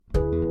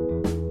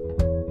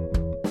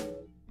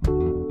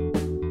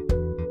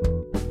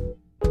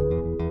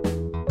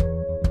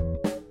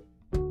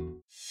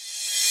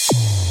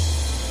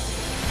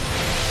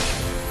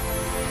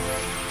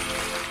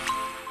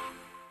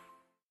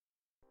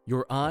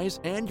Your eyes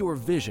and your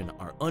vision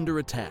are under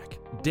attack.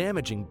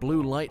 Damaging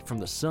blue light from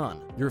the sun,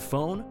 your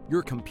phone,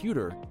 your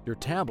computer, your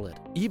tablet,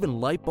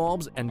 even light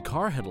bulbs and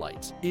car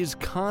headlights is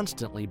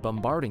constantly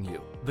bombarding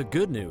you. The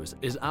good news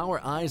is our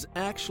eyes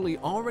actually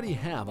already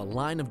have a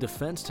line of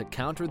defense to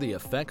counter the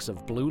effects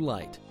of blue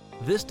light.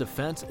 This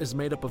defense is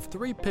made up of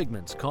 3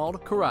 pigments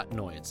called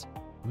carotenoids.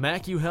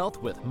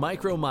 MacuHealth with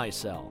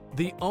Micromicelle,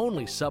 the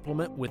only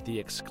supplement with the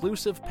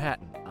exclusive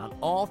patent on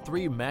all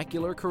 3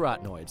 macular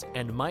carotenoids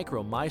and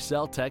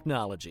Micromicelle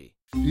technology.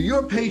 Do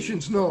your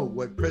patients know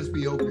what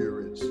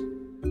presbyopia is?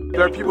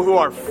 There are people who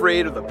are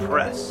afraid of the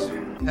press.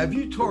 Have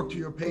you talked to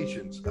your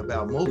patients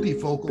about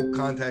multifocal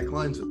contact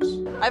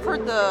lenses? I've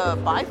heard the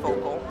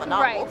bifocal, but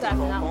not multifocal.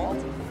 Exactly, not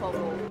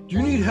multifocal. Do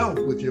you need help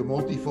with your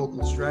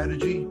multifocal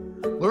strategy?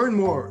 Learn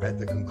more at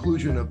the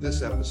conclusion of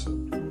this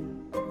episode.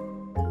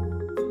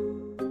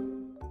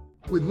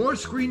 With more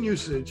screen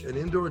usage and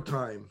indoor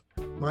time,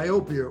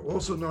 myopia,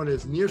 also known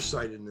as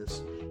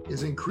nearsightedness,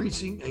 is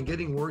increasing and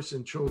getting worse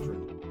in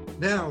children.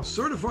 Now,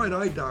 certified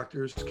eye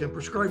doctors can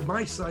prescribe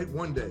MiSight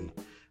One Day,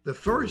 the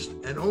first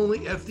and only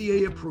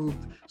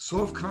FDA-approved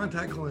soft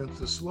contact lens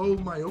to slow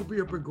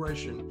myopia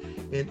progression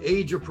in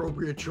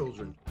age-appropriate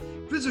children.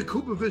 Visit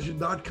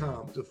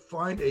CooperVision.com to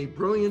find a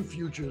Brilliant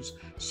Futures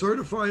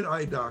certified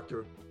eye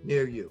doctor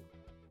near you.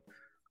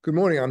 Good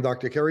morning, I'm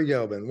Dr. Kerry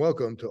Gelb.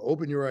 Welcome to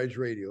Open Your Eyes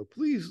Radio.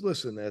 Please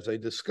listen as I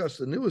discuss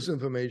the newest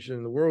information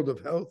in the world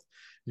of health,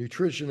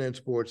 nutrition, and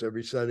sports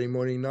every Saturday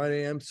morning, 9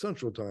 a.m.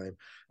 Central Time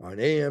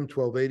on AM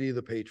 1280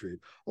 The Patriot.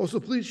 Also,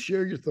 please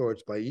share your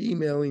thoughts by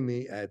emailing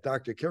me at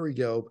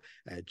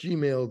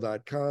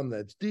drkerrygelb@gmail.com.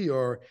 That's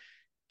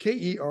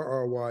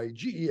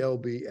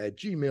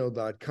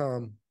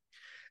drkerrygelb@gmail.com.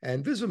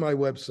 And visit my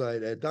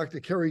website at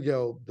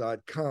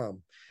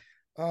drkerrygelb.com.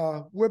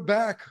 We're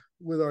back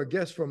with our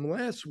guest from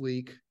last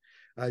week,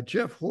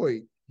 Jeff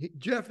Hoyt.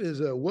 Jeff is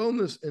a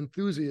wellness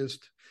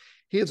enthusiast.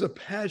 He has a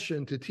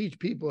passion to teach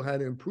people how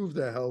to improve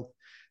their health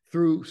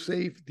through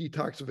safe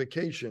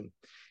detoxification.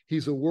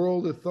 He's a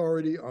world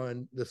authority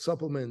on the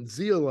supplement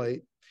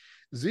zeolite.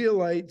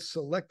 Zeolite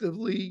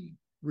selectively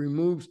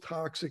removes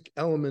toxic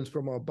elements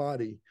from our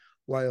body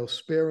while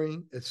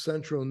sparing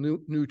essential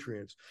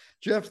nutrients.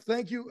 Jeff,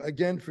 thank you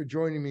again for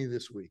joining me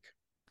this week.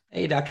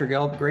 Hey, Dr.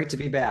 Gelb, great to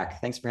be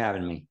back. Thanks for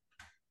having me.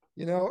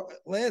 You know,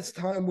 last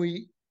time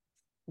we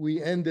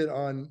ended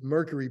on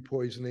mercury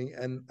poisoning,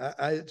 and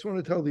I just want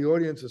to tell the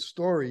audience a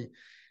story.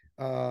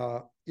 I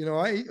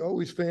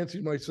always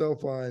fancied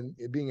myself on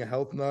being a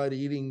health nut,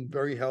 eating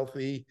very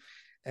healthy.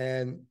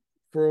 And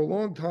for a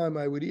long time,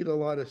 I would eat a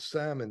lot of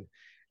salmon.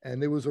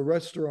 And there was a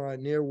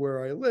restaurant near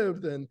where I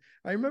lived. And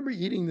I remember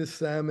eating this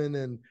salmon,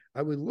 and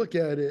I would look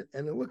at it,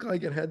 and it looked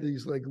like it had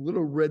these like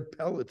little red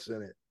pellets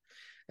in it.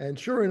 And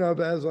sure enough,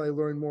 as I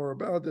learned more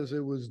about this,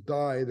 it was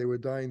dye. They were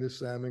dyeing the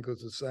salmon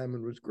because the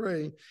salmon was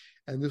gray,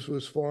 and this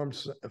was farm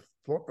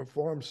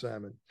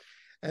salmon.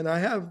 And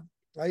I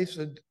used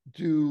to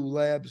do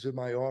labs in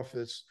my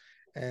office,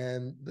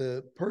 and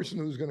the person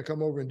who was going to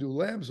come over and do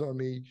labs on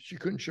me, she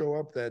couldn't show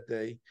up that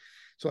day.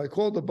 So I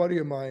called a buddy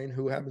of mine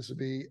who happens to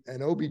be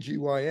an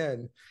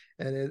OBGYN,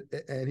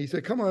 and he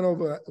said, come on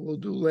over, we'll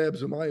do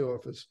labs in my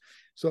office.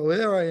 So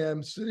there I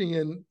am sitting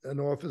in an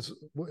office,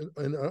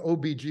 in an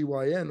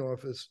OBGYN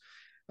office,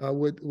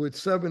 with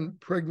 7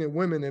 pregnant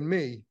women and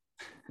me.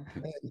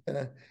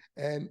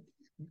 And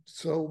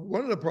so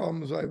one of the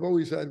problems I've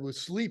always had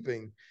was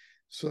sleeping.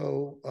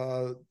 So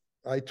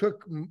I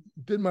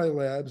did my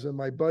labs, and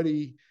my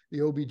buddy, the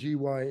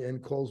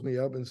OBGYN, calls me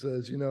up and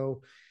says,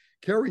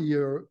 Kerry,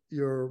 your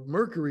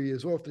mercury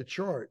is off the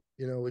chart.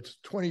 It's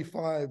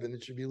 25 and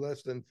it should be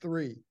less than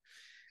 3.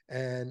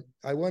 And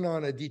I went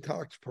on a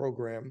detox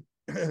program.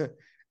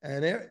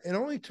 And it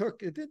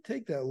didn't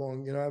take that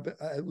long.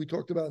 We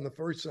talked about in the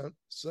first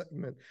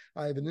segment,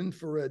 I have an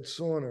infrared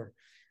sauna,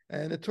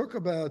 and it took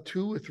about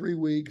 2 or 3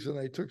 weeks. And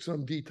I took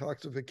some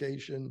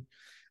detoxification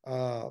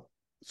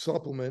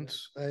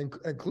supplements,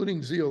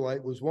 including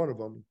zeolite was one of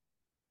them.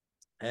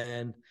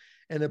 And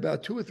in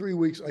about 2 or 3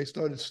 weeks, I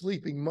started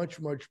sleeping much,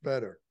 much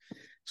better.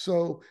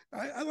 So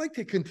I'd like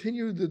to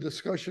continue the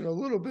discussion a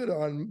little bit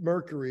on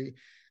mercury,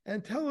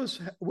 and tell us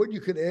what you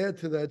could add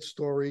to that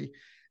story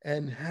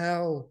and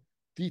how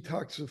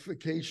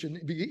detoxification,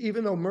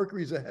 even though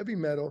mercury is a heavy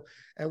metal,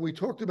 and we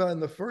talked about in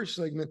the first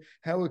segment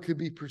how it could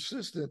be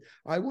persistent,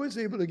 I was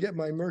able to get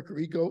my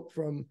mercury go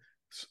from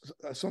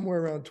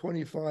somewhere around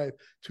 25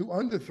 to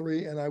under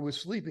 3, and I was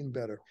sleeping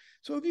better.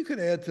 So if you could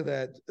add to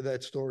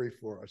that story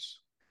for us.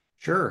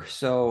 Sure.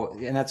 So,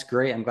 and that's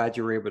great. I'm glad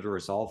you were able to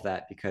resolve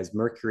that, because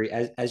mercury,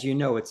 as you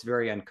know, it's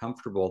very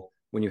uncomfortable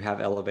when you have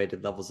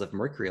elevated levels of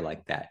mercury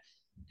like that.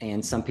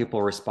 And some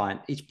people respond,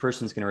 each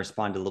person's going to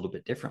respond a little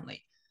bit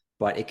differently,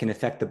 but it can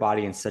affect the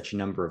body in such a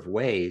number of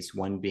ways,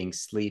 one being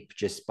sleep,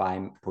 just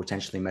by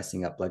potentially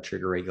messing up blood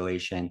sugar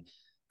regulation,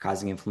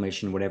 causing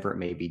inflammation, whatever it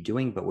may be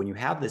doing. But when you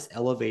have this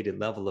elevated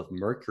level of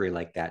mercury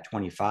like that,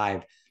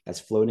 25, that's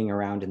floating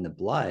around in the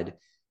blood,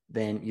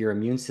 then your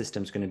immune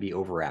system is going to be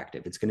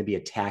overactive. It's going to be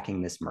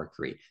attacking this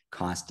mercury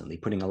constantly,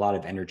 putting a lot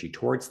of energy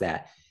towards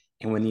that.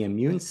 And when the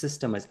immune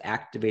system is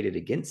activated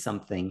against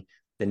something,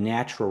 the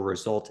natural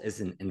result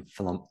is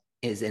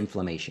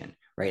inflammation,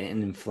 right?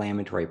 An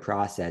inflammatory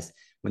process.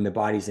 When the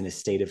body's in a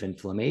state of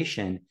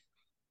inflammation,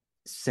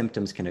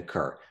 symptoms can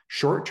occur.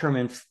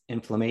 Short-term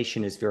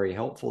inflammation is very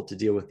helpful to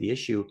deal with the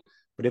issue,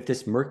 but if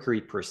this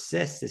mercury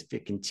persists, if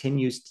it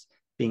continues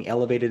being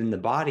elevated in the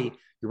body,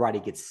 your body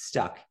gets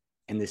stuck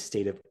in this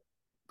state of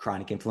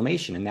chronic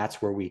inflammation. And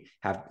that's where we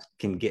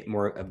can get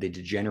more of the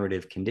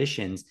degenerative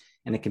conditions,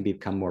 and it can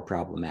become more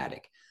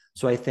problematic.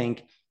 So I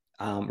think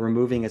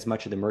removing as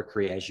much of the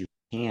mercury as you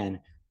can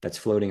that's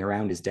floating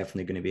around is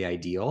definitely going to be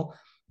ideal.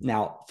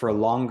 Now, for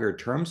longer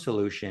term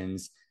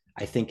solutions,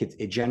 I think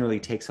it generally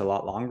takes a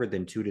lot longer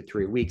than 2 to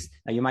 3 weeks.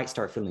 Now, you might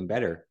start feeling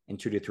better in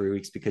 2 to 3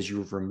 weeks because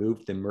you've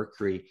removed the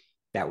mercury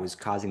that was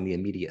causing the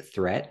immediate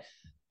threat.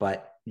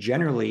 But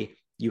generally,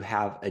 you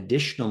have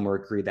additional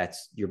mercury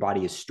that's your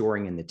body is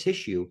storing in the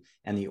tissue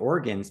and the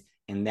organs.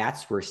 And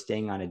that's where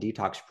staying on a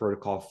detox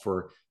protocol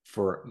for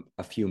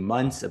a few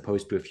months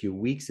opposed to a few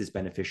weeks is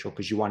beneficial,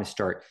 because you want to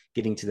start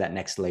getting to that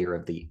next layer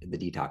of the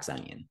detox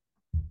onion.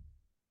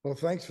 Well,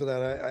 thanks for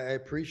that. I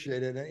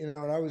appreciate it. And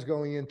I was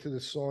going into the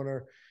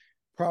sauna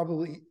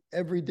probably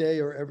every day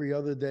or every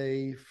other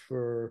day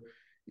for,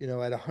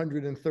 at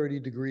 130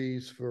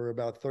 degrees for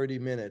about 30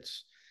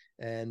 minutes,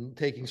 and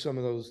taking some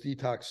of those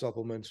detox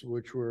supplements,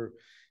 which were,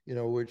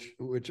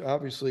 which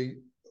obviously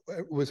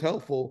was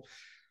helpful.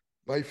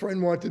 My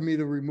friend wanted me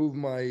to remove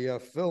my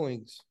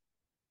fillings,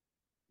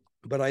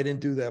 but I didn't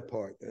do that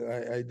part.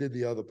 I did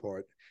the other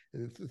part.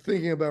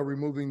 Thinking about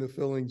removing the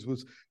fillings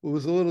was a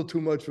little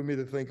too much for me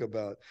to think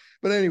about.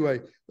 But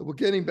anyway, we're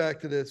getting back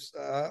to this.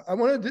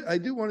 I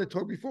do want to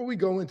talk, before we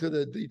go into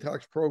the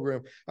detox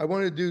program, I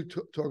want to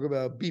talk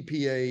about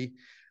BPA.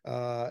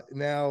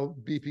 Now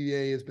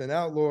BPA has been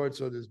outlawed,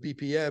 so there's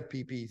BPF,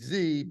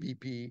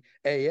 BPZ,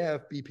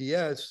 BPAF,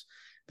 BPS.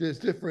 There's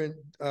different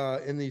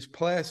in these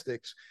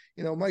plastics.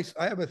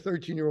 I have a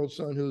 13-year-old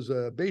son who's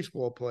a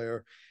baseball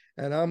player,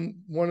 and I'm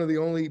one of the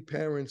only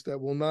parents that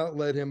will not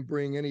let him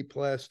bring any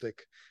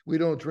plastic. We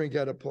don't drink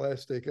out of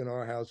plastic in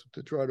our house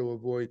to try to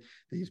avoid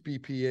these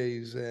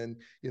BPAs. And,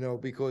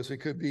 because it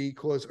could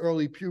cause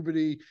early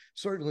puberty,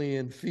 certainly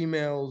in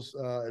females,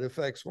 it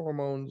affects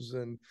hormones,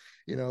 and,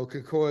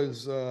 could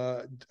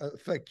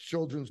affect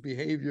children's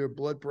behavior,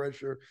 blood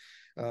pressure,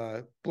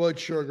 blood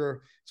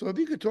sugar. So if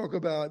you could talk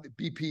about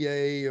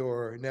BPA,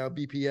 or now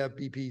BPF,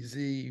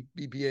 BPZ,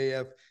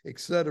 BPAF, et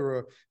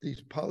cetera,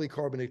 these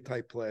polycarbonate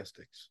type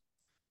plastics.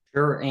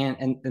 Sure.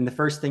 And the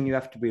first thing you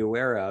have to be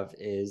aware of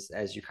is,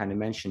 as you kind of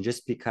mentioned,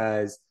 just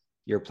because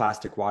your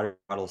plastic water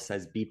bottle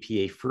says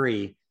BPA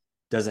free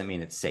doesn't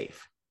mean it's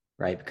safe,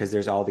 right? Because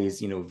there's all these,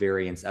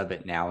 variants of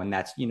it now. And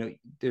that's,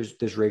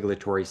 there's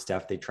regulatory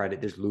stuff.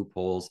 There's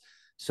loopholes.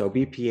 So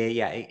BPA,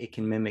 yeah, it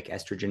can mimic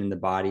estrogen in the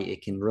body.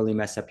 It can really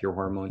mess up your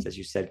hormones, as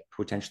you said,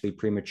 potentially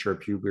premature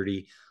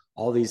puberty,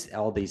 all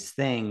these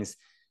things.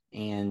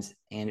 And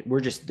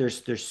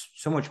there's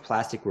so much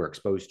plastic we're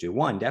exposed to.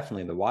 One,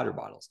 definitely the water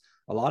bottles.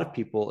 A lot of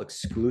people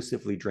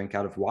exclusively drink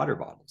out of water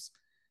bottles.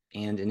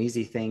 And an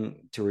easy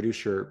thing to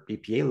reduce your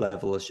BPA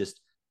level is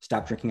just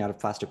stop drinking out of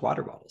plastic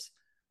water bottles,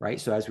 right?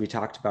 So as we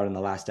talked about in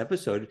the last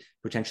episode,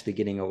 potentially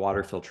getting a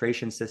water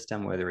filtration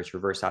system, whether it's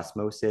reverse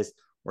osmosis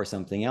or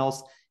something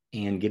else,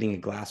 and getting a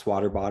glass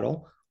water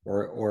bottle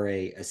or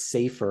a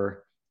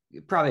safer,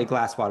 probably a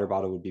glass water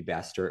bottle would be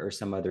best, or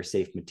some other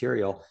safe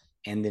material,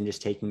 and then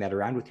just taking that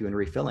around with you and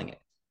refilling it.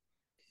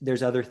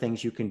 There's other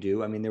things you can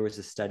do. I mean, there was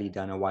a study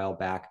done a while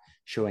back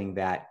showing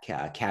that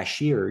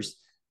cashiers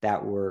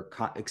that were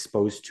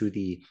exposed to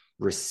the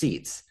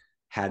receipts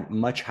had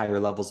much higher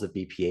levels of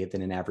BPA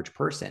than an average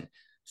person.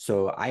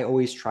 So I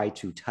always try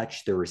to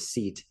touch the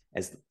receipt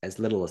as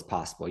little as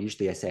possible.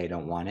 Usually I say I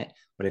don't want it,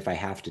 but if I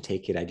have to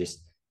take it, I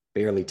just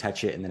barely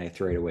touch it, and then I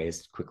throw it away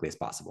as quickly as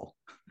possible.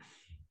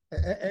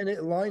 And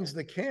it lines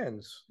the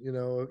cans,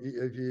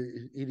 if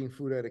you're eating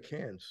food out of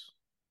cans.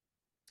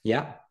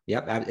 Yeah.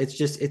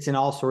 It's in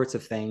all sorts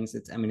of things.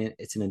 It's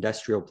an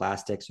industrial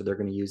plastic, so they're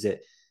going to use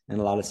it in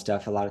a lot of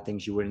stuff, a lot of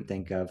things you wouldn't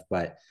think of.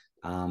 But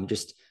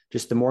just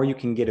the more you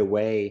can get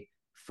away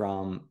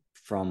from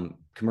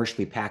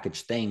commercially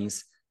packaged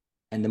things,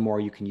 and the more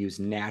you can use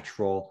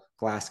natural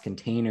glass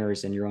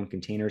containers and your own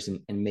containers,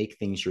 and make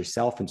things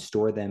yourself and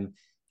store them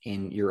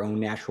in your own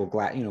natural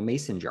glass,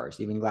 mason jars,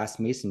 even glass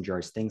mason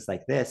jars, things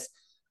like this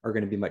are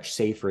going to be much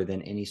safer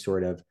than any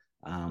sort of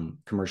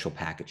commercial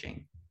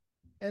packaging.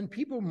 And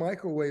people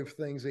microwave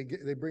things.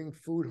 They bring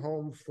food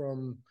home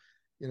from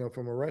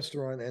a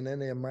restaurant, and then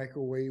they're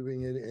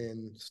microwaving it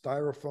in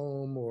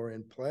styrofoam or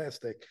in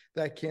plastic.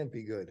 That can't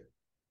be good.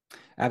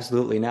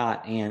 Absolutely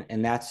not.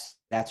 And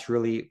that's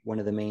really one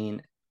of the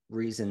main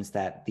reasons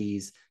that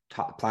these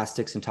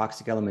plastics and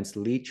toxic elements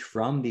leach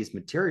from these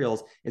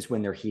materials, is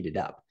when they're heated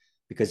up.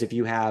 Because if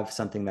you have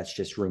something that's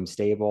just room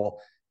stable,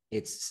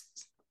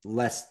 it's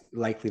less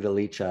likely to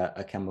leach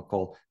a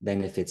chemical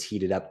than if it's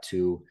heated up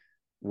to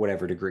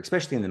whatever degree,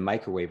 especially in the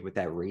microwave with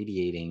that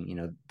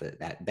radiating,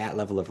 that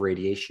level of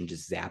radiation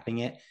just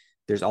zapping it.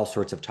 There's all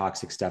sorts of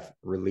toxic stuff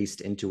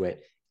released into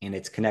it. and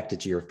it's connected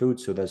to your food.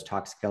 So those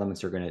toxic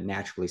elements are going to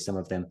naturally, some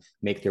of them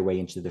make their way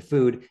into the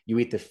food. You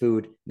eat the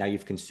food, now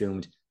you've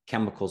consumed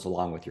chemicals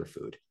along with your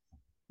food.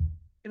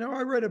 You know,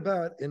 I read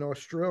about in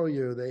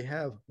Australia, they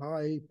have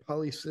high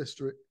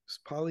polycystic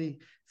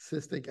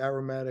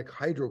aromatic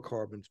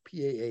hydrocarbons,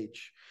 PAH.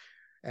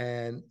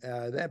 And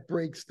that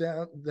breaks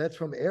down, that's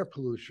from air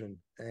pollution,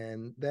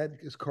 and that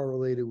is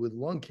correlated with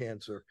lung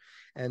cancer.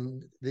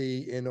 And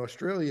in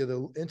Australia,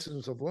 the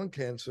incidence of lung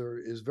cancer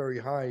is very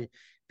high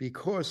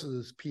because of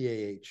this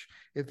PAH.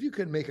 If you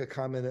could make a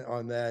comment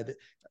on that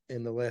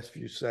in the last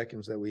few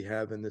seconds that we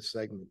have in this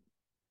segment.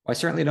 Well, I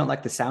certainly don't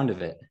like the sound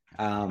of it.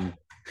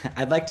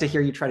 I'd like to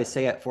hear you try to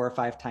say it 4 or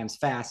 5 times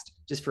fast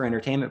just for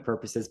entertainment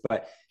purposes.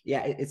 But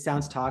yeah, it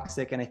sounds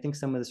toxic. And I think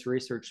some of this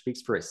research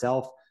speaks for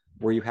itself,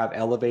 where you have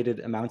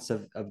elevated amounts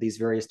of these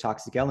various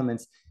toxic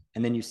elements,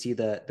 and then you see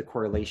the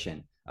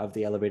correlation of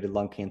the elevated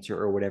lung cancer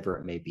or whatever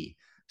it may be.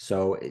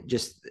 So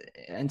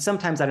and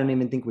sometimes I don't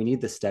even think we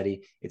need the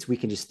study. We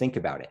can just think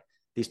about it.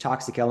 These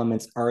toxic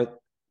elements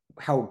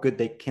how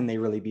good can they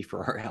really be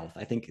for our health?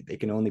 I think they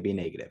can only be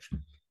negative.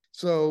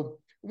 So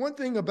one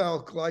thing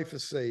about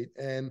glyphosate,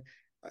 and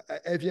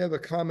if you have a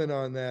comment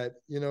on that,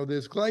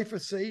 there's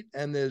glyphosate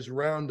and there's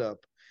Roundup.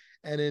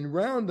 And in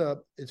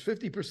Roundup, it's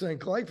 50%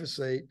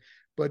 glyphosate,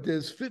 but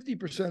there's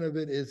 50% of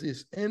it is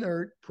these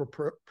inert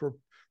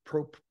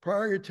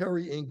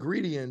proprietary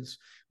ingredients,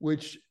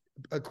 which,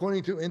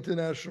 according to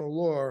international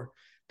law,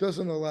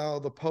 doesn't allow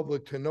the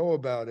public to know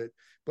about it.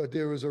 But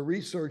there was a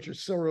researcher,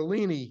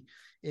 Seralini,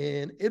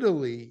 in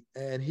Italy,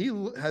 and he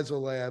has a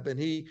lab, and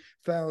he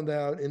found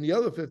out in the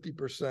other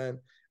 50%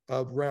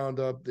 of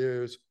Roundup,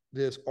 there's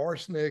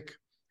arsenic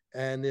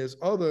and there's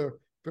other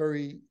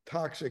very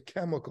toxic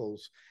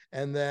chemicals,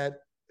 and that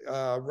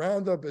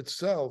Roundup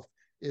itself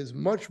is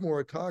much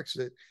more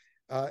toxic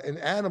in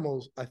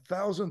animals,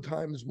 1,000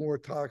 times more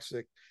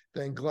toxic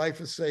than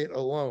glyphosate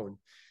alone.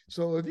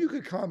 So if you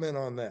could comment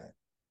on that.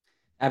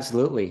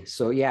 Absolutely.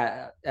 So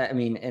yeah, I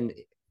mean, and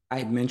I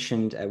had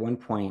mentioned at one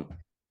point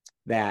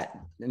that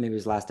maybe it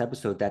was last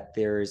episode that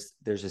there's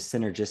a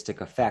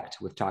synergistic effect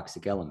with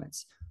toxic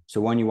elements.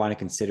 So one, you want to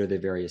consider the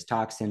various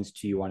toxins.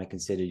 Two, you want to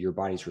consider your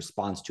body's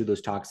response to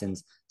those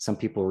toxins. Some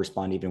people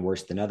respond even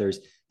worse than others.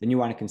 Then you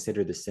want to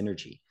consider the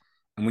synergy.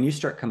 And when you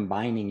start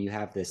combining, you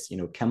have this,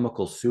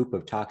 chemical soup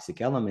of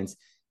toxic elements.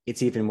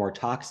 It's even more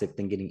toxic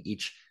than getting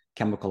each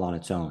chemical on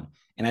its own.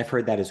 And I've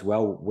heard that as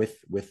well with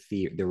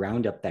the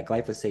Roundup, that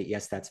glyphosate,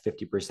 yes, that's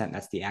 50%.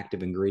 That's the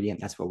active ingredient.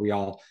 That's what we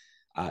all,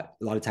 a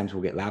lot of times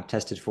we'll get lab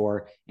tested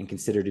for and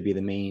consider to be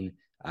the main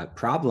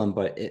problem.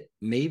 But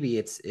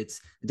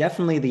it's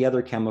definitely the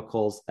other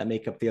chemicals that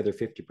make up the other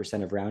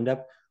 50% of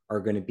Roundup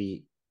are going to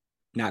be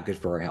not good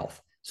for our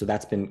health. So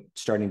that's been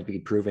starting to be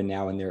proven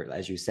now. And they're,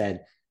 as you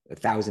said,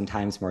 1,000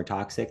 times more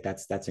toxic.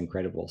 That's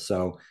incredible.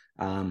 So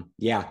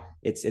yeah,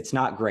 it's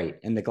not great.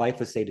 And the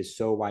glyphosate is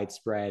so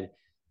widespread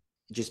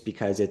just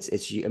because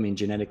it's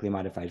genetically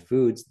modified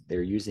foods.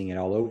 They're using it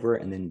all over,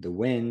 and then the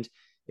wind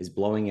is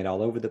blowing it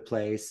all over the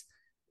place.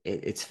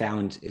 It's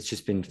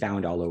just been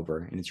found all over,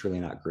 and it's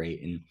really not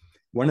great. And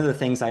one of the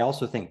things I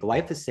also think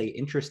glyphosate,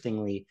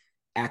 interestingly,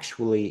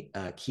 actually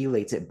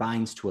chelates, it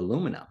binds to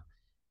aluminum.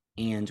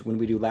 And when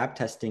we do lab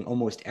testing,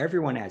 almost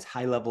everyone has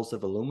high levels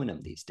of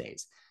aluminum these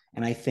days.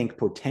 And I think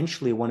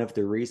potentially one of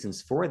the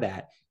reasons for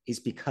that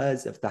is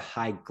because of the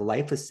high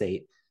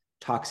glyphosate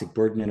toxic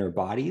burden in our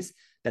bodies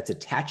that's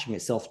attaching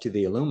itself to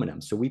the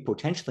aluminum. So we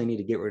potentially need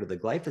to get rid of the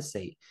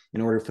glyphosate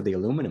in order for the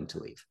aluminum to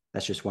leave.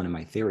 That's just one of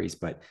my theories,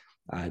 but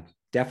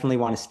definitely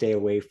want to stay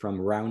away from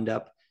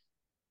Roundup,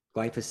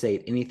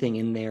 glyphosate, anything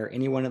in there,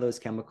 any one of those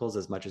chemicals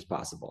as much as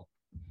possible.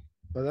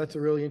 Well, that's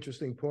a really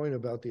interesting point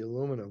about the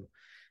aluminum.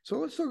 So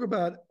let's talk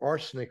about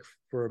arsenic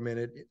for a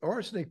minute.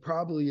 Arsenic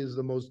probably is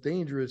the most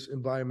dangerous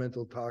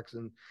environmental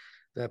toxin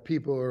that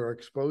people are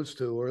exposed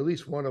to, or at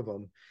least one of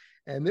them.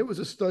 And there was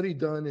a study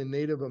done in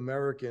Native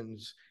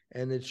Americans,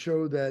 and it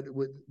showed that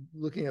with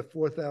looking at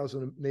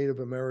 4,000 Native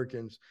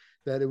Americans,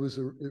 that it was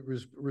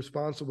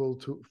responsible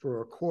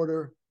for a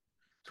quarter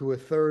to a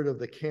third of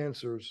the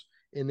cancers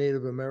in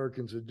Native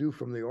Americans are due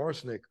from the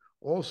arsenic,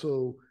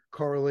 also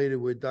correlated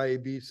with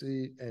diabetes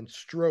and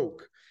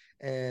stroke.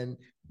 And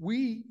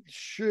we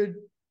should,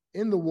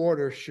 in the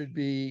water, should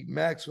be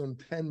maximum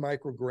 10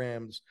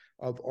 micrograms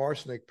of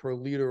arsenic per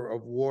liter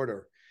of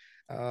water.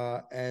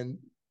 And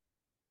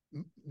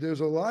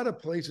there's a lot of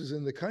places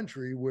in the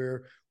country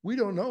where we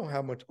don't know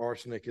how much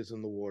arsenic is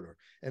in the water.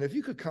 And if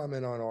you could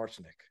comment on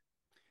arsenic.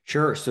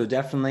 Sure. So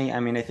definitely,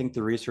 I think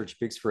the research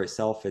speaks for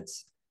itself.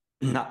 It's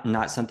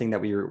not something that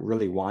we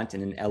really want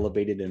in an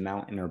elevated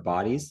amount in our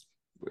bodies.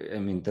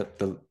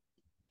 The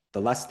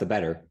less, the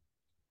better.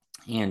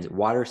 And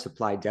water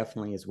supply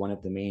definitely is one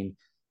of the main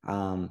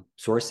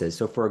sources.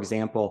 So for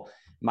example,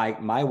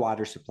 my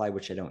water supply,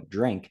 which I don't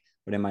drink,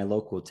 but in my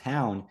local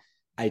town,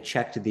 I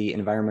checked the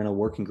Environmental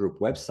Working Group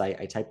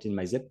website. I typed in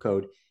my zip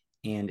code,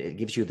 and it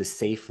gives you the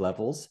safe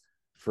levels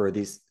for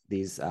these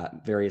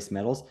various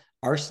metals.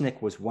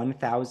 Arsenic was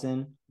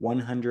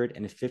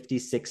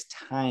 1,156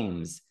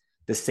 times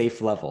the safe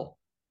level.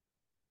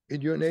 In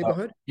your So,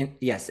 neighborhood?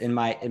 yes, in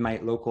my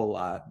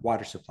local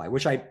water supply,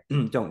 which I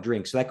don't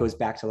drink. So that goes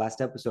back to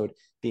last episode,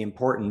 the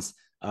importance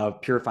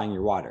of purifying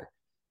your water.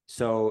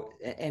 So,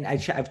 and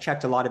I've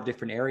checked a lot of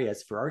different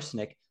areas for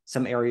arsenic.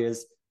 Some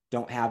areas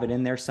don't have it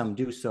in there, some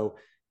do. So,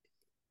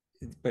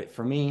 but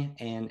for me,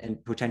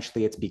 and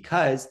potentially it's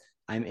because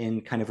I'm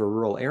in kind of a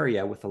rural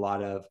area with a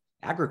lot of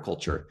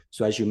agriculture.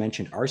 So as you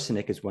mentioned,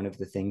 arsenic is one of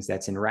the things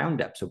that's in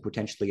Roundup. So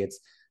potentially it's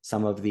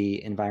some of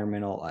the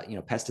environmental,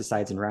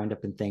 pesticides and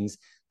Roundup and things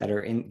that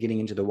are getting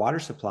into the water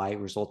supply,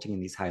 resulting in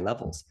these high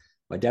levels.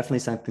 But definitely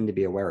something to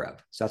be aware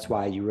of. So that's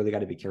why you really got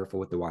to be careful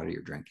with the water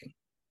you're drinking.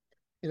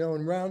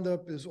 And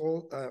Roundup is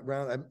all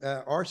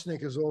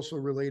arsenic is also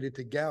related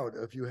to gout.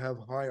 If you have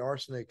high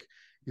arsenic,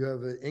 you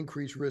have an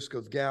increased risk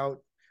of gout,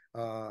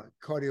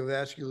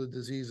 cardiovascular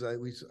disease. I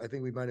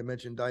think we might have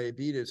mentioned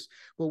diabetes.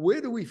 But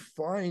where do we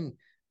find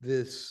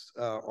this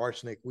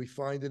arsenic? We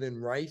find it in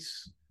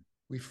rice.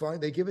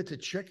 They give it to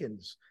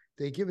chickens.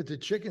 They give it to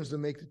chickens to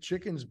make the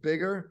chickens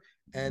bigger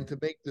and to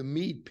make the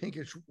meat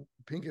pinkish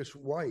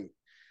white.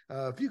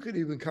 If you could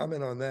even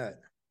comment on that.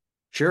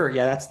 Sure.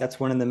 Yeah, that's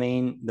one of the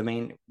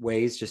main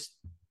ways. Just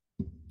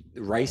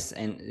rice,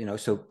 and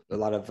so a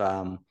lot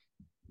of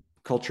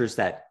cultures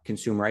that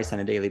consume rice on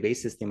a daily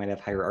basis, they might have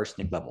higher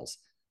arsenic levels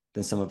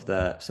than some of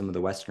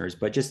the Westerners.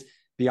 But just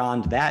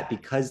beyond that,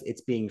 because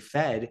it's being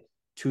fed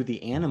to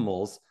the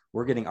animals,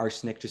 we're getting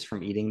arsenic just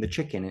from eating the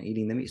chicken and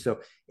eating the meat. So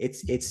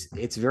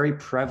it's very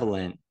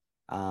prevalent.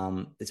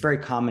 It's very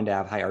common to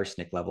have high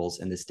arsenic levels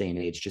in this day and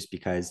age, just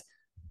because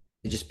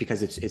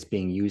it's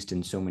being used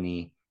in so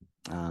many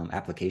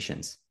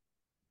applications.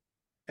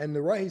 And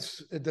the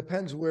rice, it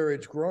depends where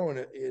it's grown.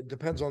 It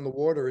depends on the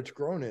water it's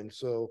grown in.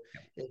 So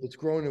if it's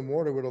grown in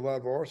water with a lot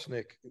of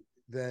arsenic,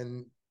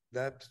 then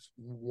that's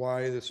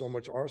why there's so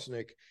much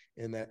arsenic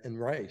in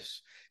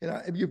rice.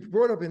 And you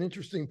brought up an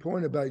interesting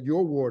point about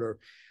your water.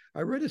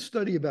 I read a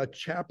study about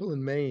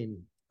Chaplin,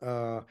 Maine,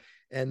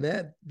 and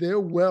that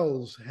their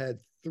wells had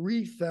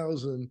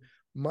 3,000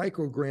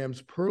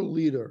 micrograms per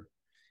liter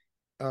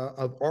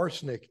of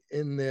arsenic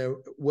in their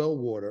well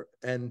water,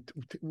 and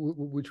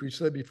which we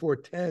said before,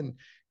 10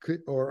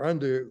 or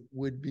under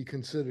would be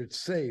considered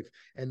safe.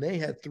 And they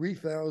had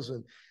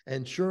 3,000.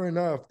 And sure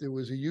enough, there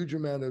was a huge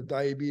amount of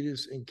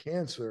diabetes and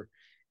cancer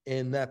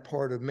in that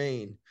part of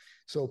Maine.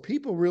 So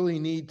people really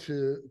need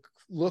to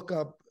look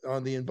up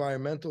on the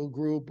environmental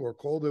group or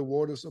call their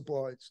water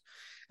supplies.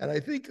 And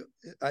I think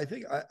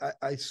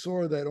I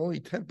saw that only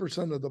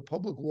 10% of the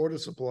public water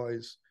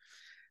supplies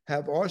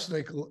have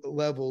arsenic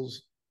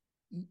levels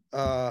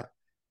that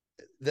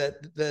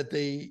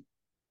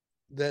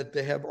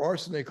they have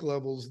arsenic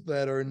levels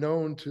that are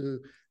known to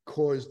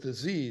cause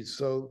disease.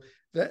 So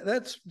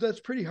that's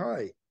pretty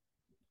high.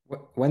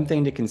 One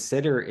thing to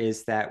consider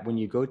is that when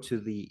you go to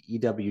the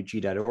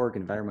EWG.org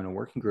Environmental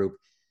Working Group,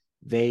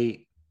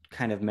 they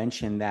kind of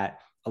mention that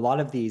a lot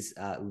of these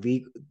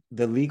the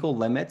legal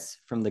limits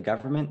from the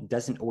government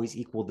doesn't always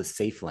equal the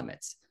safe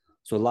limits.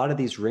 So a lot of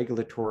these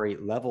regulatory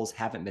levels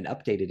haven't been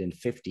updated in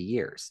 50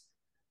 years.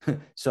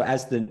 So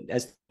as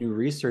new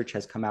research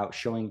has come out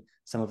showing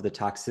some of the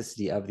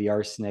toxicity of the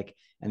arsenic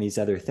and these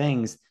other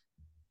things,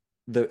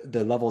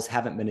 the levels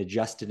haven't been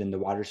adjusted in the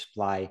water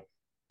supply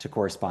to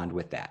correspond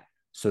with that.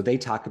 So they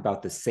talk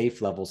about the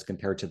safe levels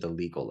compared to the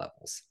legal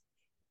levels.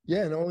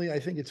 Yeah, and I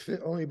think it's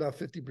only about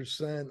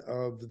 50%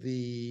 of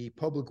the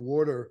public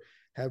water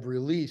have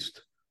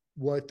released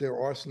what their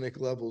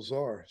arsenic levels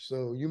are.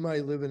 So you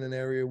might live in an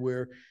area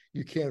where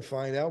you can't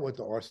find out what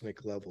the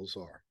arsenic levels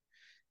are.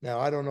 Now,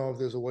 I don't know if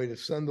there's a way to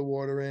send the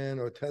water in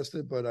or test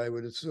it, but I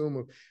would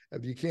assume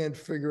if you can't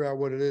figure out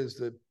what it is,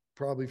 to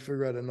probably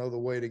figure out another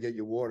way to get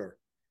your water.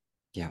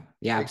 Yeah,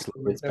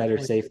 absolutely. It's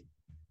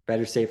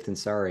better safe than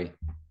sorry.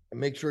 And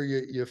make sure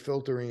you're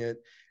filtering it.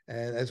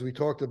 And as we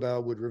talked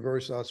about with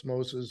reverse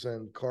osmosis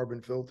and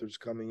carbon filters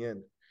coming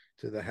in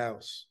to the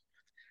house.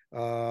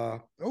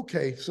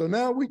 Okay, so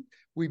now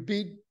we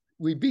beat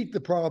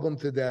the problem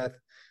to death.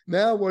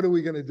 Now, what are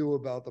we going to do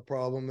about the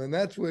problem? And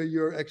that's where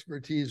your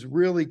expertise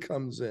really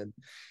comes in.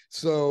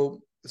 So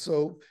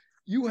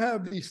you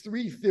have these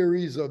 3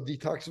 theories of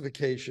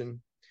detoxification.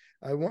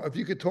 If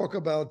you could talk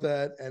about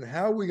that and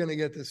how we're going to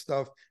get this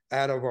stuff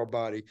out of our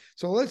body.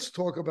 So let's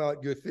talk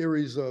about your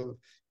theories of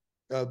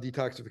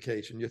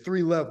detoxification. Your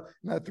 3 levels,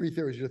 not 3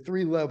 theories, your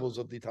 3 levels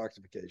of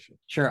detoxification.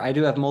 Sure, I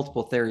do have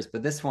multiple theories,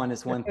 but this one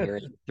is one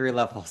theory, 3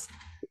 levels.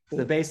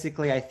 So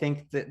basically, I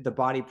think that the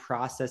body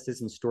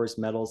processes and stores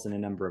metals in a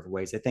number of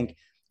ways. I think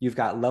you've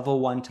got level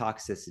 1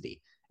 toxicity,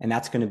 and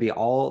that's going to be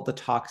all the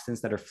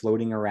toxins that are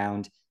floating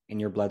around in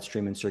your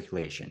bloodstream and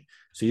circulation.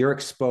 So you're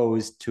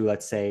exposed to,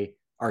 let's say,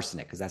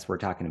 arsenic, because that's what we're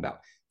talking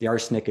about. The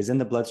arsenic is in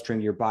the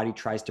bloodstream. Your body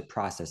tries to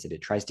process it.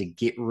 It tries to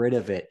get rid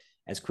of it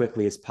as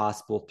quickly as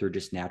possible through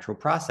just natural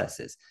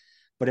processes.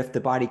 But if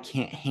the body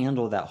can't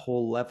handle that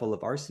whole level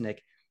of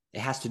arsenic, it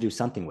has to do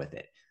something with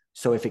it.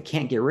 So if it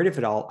can't get rid of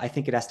it all, I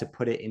think it has to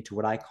put it into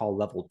what I call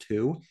level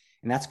 2.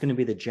 And that's going to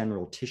be the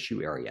general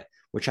tissue area,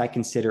 which I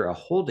consider a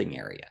holding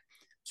area.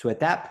 So at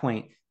that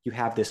point, you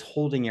have this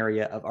holding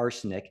area of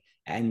arsenic,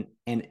 And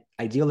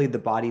ideally, the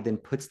body then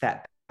puts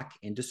that back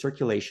into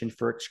circulation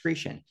for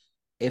excretion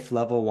if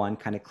level 1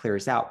 kind of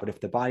clears out. But if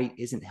the body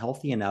isn't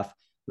healthy enough,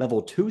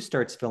 level 2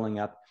 starts filling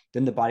up,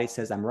 then the body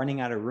says, I'm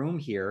running out of room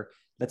here.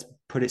 Let's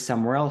put it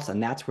somewhere else.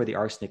 And that's where the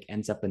arsenic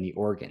ends up in the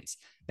organs.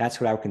 That's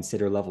what I would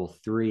consider level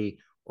 3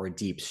 or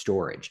deep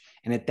storage.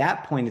 And at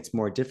that point, it's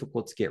more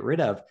difficult to get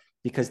rid of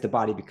because the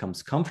body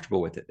becomes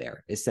comfortable with it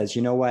there. It says,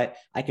 you know what,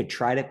 I could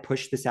try to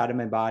push this out of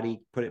my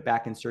body, put it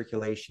back in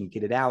circulation,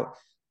 get it out.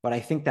 But I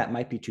think that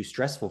might be too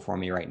stressful for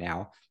me right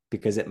now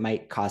because it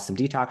might cause some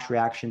detox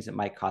reactions. It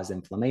might cause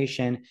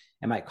inflammation.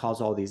 It might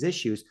cause all these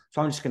issues.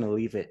 So I'm just going to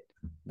leave it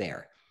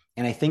there.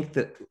 And I think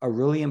that a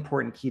really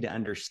important key to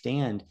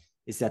understand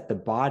is that the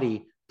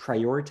body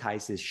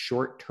prioritizes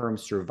short-term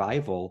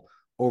survival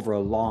over a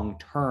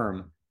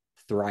long-term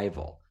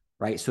thrival,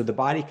 right? So the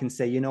body can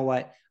say, you know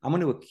what, I'm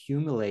going to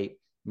accumulate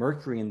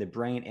mercury in the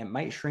brain. It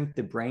might shrink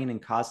the brain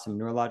and cause some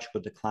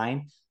neurological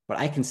decline, but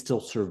I can still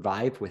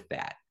survive with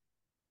that.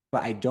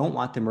 But I don't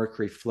want the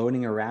mercury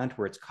floating around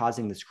where it's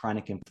causing this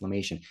chronic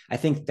inflammation. I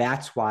think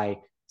that's why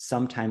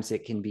sometimes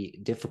it can be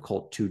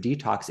difficult to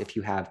detox if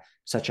you have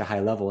such a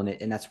high level.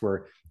 And that's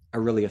where a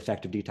really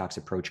effective detox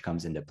approach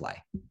comes into play.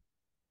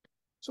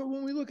 So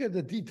when we look at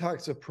the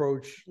detox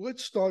approach,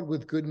 let's start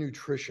with good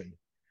nutrition.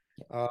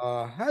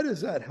 How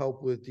does that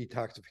help with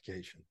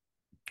detoxification?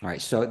 All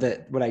right. So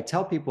what I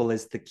tell people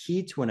is the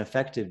key to an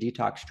effective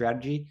detox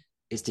strategy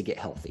is to get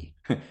healthy,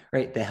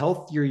 right? The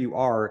healthier you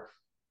are,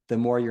 the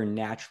more you're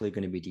naturally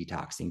going to be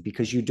detoxing,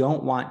 because you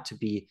don't want to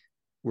be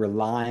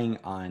relying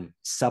on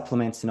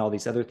supplements and all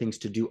these other things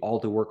to do all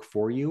the work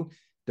for you.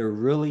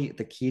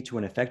 The key to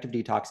an effective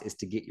detox is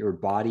to get your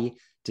body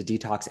to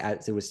detox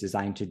as it was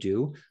designed to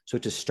do. So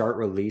to start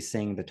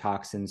releasing the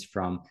toxins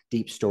from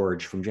deep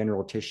storage, from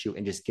general tissue,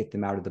 and just get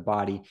them out of the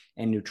body.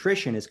 And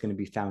nutrition is going to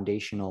be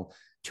foundational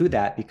to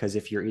that, because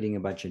if you're eating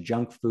a bunch of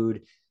junk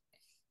food,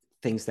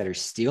 things that are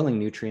stealing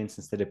nutrients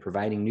instead of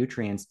providing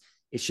nutrients,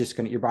 it's just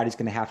your body's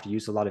going to have to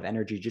use a lot of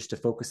energy just to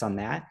focus on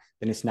that.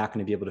 Then it's not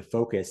going to be able to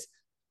focus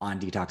on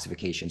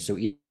detoxification. So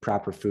eat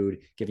proper food,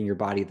 giving your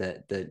body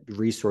the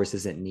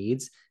resources it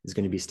needs is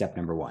going to be step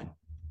number 1.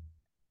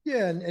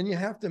 Yeah, and you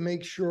have to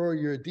make sure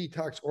your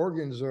detox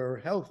organs are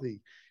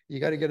healthy. You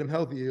got to get them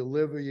healthy, your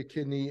liver, your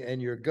kidney,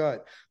 and your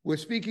gut. We're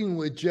speaking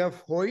with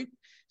Jeff Hoyt,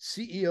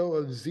 CEO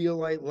of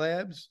Zeolite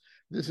Labs.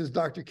 This is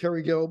Dr.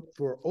 Kerry Gelb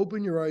for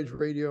Open Your Eyes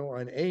Radio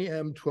on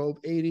AM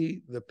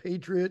 1280, The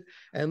Patriot.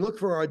 And look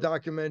for our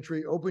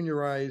documentary, Open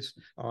Your Eyes,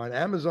 on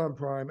Amazon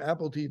Prime,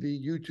 Apple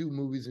TV, YouTube,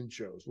 movies, and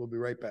shows. We'll be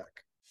right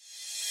back.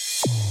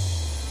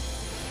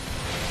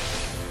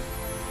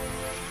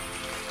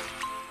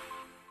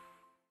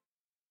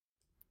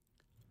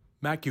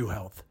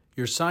 MacuHealth,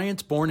 your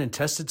science-born and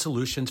tested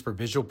solutions for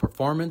visual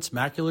performance,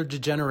 macular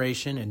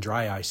degeneration, and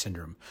dry eye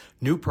syndrome.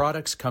 New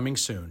products coming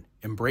soon.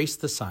 Embrace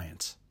the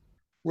science.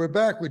 We're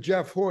back with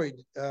Jeff Hoyt,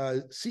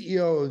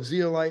 CEO of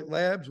Zeolite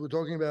Labs. We're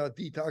talking about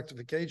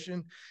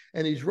detoxification,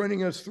 and he's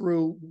running us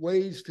through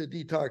ways to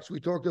detox.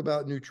 We talked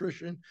about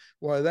nutrition,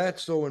 why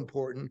that's so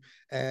important,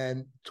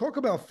 and talk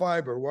about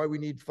fiber, why we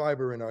need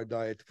fiber in our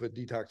diet for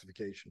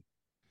detoxification.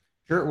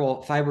 Sure.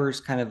 Well, fiber is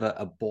kind of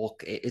a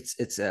bulk.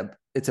 It's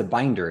a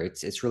binder.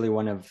 It's really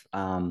one of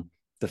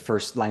the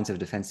first lines of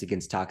defense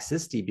against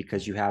toxicity,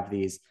 because you have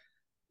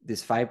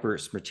this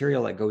fibrous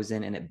material that goes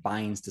in and it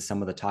binds to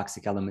some of the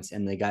toxic elements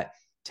in the gut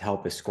to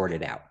help escort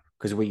it out.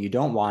 Because what you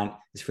don't want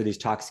is for these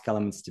toxic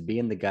elements to be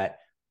in the gut,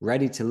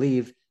 ready to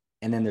leave,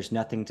 and then there's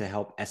nothing to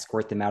help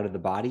escort them out of the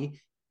body,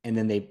 and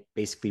then they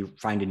basically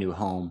find a new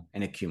home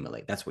and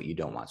accumulate. That's what you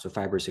don't want. So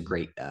fiber is a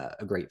great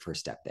first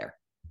step there.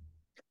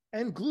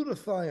 And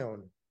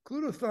glutathione.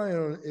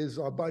 Glutathione is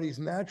our body's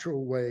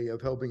natural way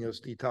of helping us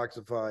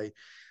detoxify.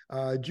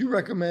 Do you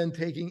recommend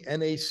taking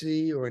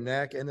NAC or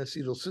NAC,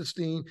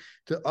 N-acetylcysteine,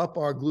 to up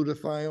our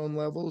glutathione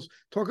levels?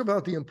 Talk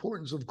about the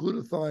importance of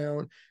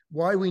glutathione,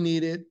 why we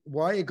need it,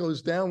 why it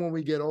goes down when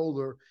we get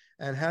older,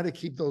 and how to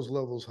keep those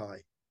levels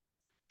high.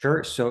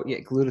 Sure. So yeah,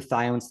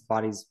 glutathione is the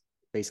body's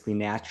basically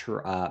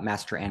natural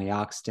master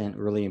antioxidant,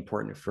 really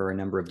important for a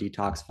number of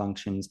detox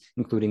functions,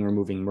 including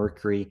removing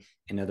mercury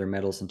and other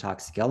metals and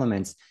toxic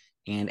elements.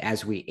 And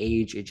as we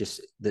age,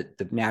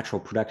 the natural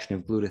production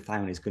of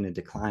glutathione is going to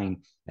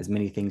decline, as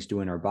many things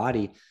do in our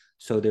body.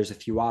 So there's a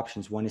few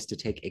options. One is to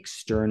take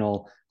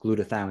external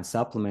glutathione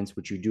supplements,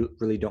 which you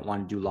really don't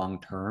want to do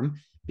long term,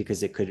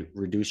 because it could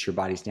reduce your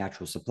body's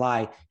natural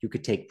supply. You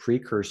could take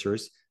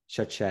precursors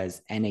such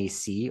as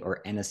NAC or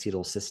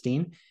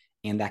N-acetylcysteine,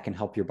 and that can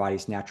help your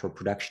body's natural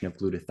production of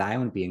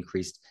glutathione be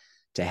increased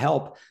to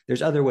help.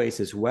 There's other ways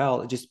as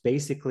well, just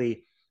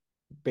basically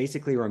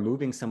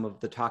removing some of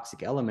the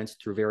toxic elements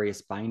through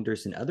various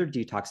binders and other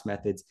detox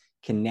methods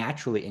can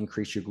naturally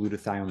increase your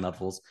glutathione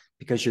levels,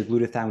 because your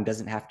glutathione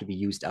doesn't have to be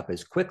used up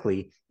as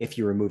quickly if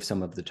you remove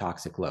some of the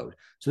toxic load.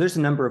 So there's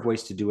a number of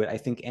ways to do it. I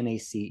think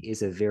NAC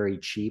is a very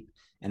cheap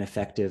and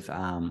effective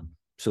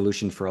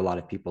solution for a lot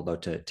of people, though,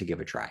 to give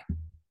a try.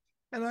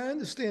 And I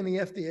understand the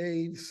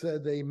FDA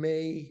said they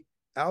may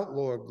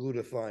outlaw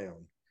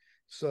glutathione.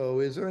 So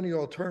is there any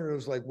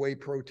alternatives like whey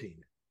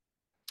protein?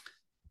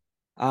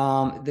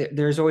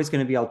 There's always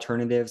going to be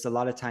alternatives. A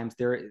lot of times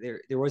there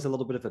was a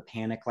little bit of a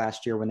panic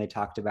last year when they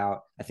talked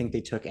about, I think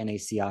they took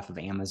NAC off of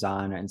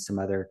Amazon and some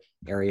other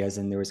areas,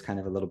 and there was kind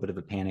of a little bit of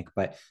a panic.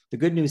 But the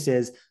good news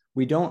is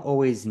we don't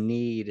always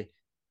need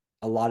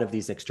a lot of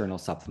these external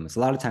supplements. A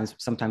lot of times,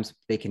 sometimes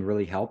they can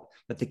really help,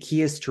 but the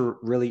key is to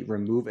really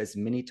remove as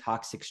many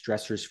toxic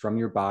stressors from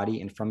your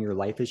body and from your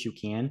life as you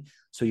can,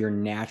 so your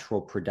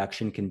natural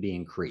production can be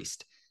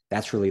increased.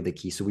 That's really the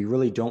key. So we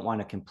really don't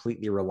want to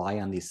completely rely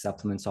on these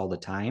supplements all the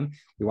time.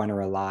 We want to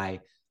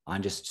rely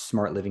on just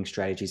smart living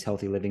strategies,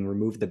 healthy living,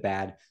 remove the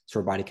bad so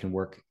our body can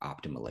work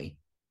optimally.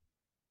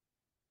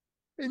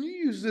 And you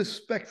use this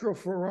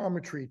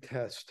spectrophotometry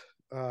test,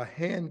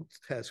 hand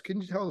test.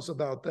 Can you tell us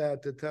about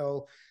that to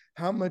tell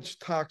how much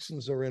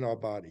toxins are in our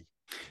body?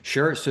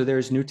 Sure. So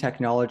there's new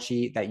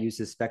technology that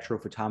uses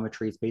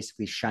spectrophotometry. It's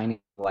basically shining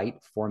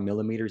light 4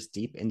 millimeters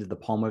deep into the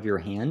palm of your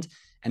hand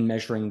and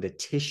measuring the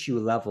tissue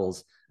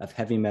levels of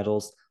heavy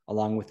metals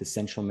along with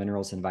essential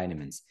minerals and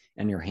vitamins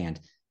in your hand.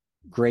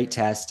 Great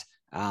test.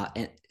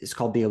 It's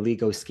called the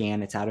Oligo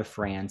scan. It's out of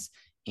France.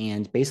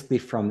 And basically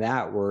from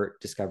that, we're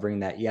discovering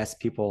that, yes,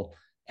 people,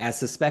 as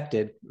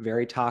suspected,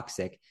 very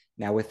toxic.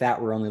 Now with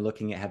that, we're only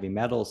looking at heavy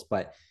metals,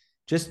 but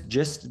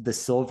just the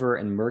silver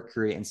and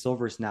mercury, and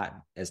silver is not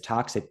as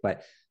toxic,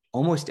 but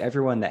almost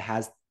everyone that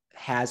has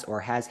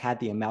had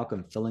the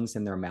amalgam fillings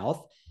in their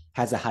mouth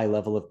has a high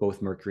level of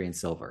both mercury and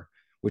silver,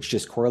 which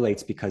just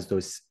correlates because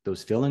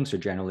those fillings are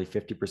generally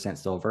 50%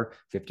 silver,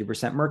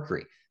 50%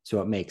 mercury.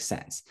 So it makes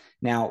sense.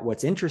 Now,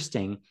 what's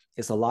interesting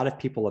is a lot of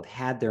people have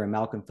had their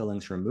amalgam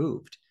fillings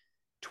removed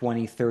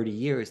 20, 30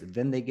 years,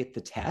 then they get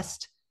the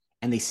test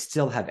and they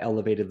still have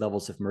elevated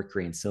levels of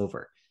mercury and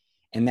silver.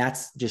 And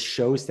that's just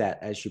shows that,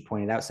 as you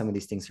pointed out, some of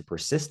these things are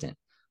persistent,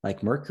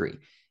 like mercury.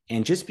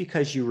 And just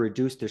because you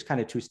reduce, there's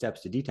kind of 2 steps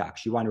to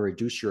detox. You want to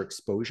reduce your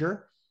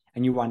exposure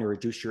and you want to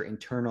reduce your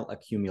internal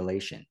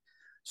accumulation.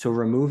 So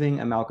removing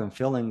amalgam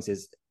fillings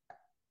is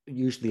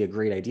usually a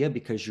great idea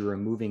because you're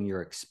removing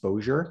your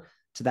exposure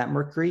to that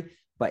mercury,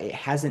 but it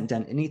hasn't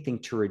done anything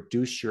to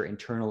reduce your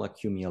internal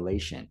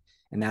accumulation.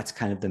 And that's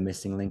kind of the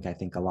missing link. I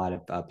think a lot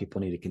of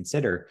people need to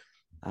consider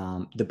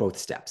the both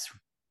steps.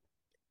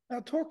 Now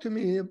talk to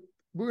me.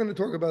 We're going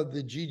to talk about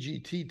the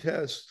GGT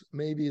test,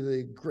 maybe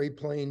the Great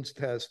Plains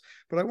test,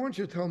 but I want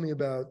you to tell me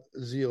about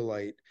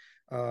zeolite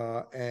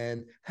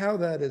and how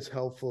that is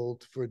helpful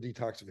for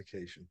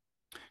detoxification.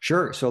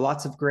 Sure. So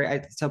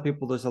I tell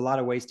people there's a lot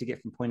of ways to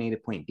get from point A to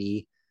point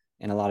B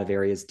in a lot of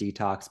areas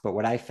detox. But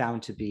what I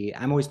found to be,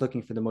 I'm always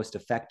looking for the most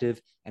effective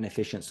and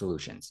efficient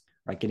solutions,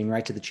 right? Getting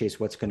right to the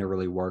chase, what's going to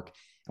really work.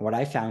 And what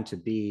I found to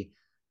be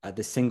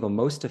the single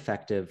most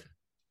effective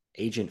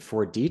agent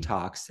for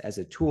detox as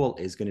a tool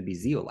is going to be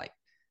zeolite,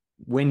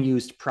 when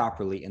used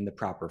properly in the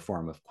proper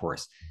form, of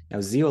course.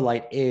 Now,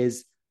 zeolite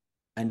is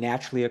a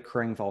naturally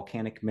occurring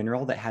volcanic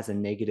mineral that has a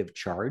negative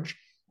charge.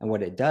 And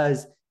what it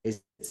does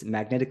is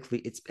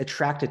it's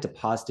attracted to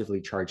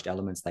positively charged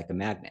elements like a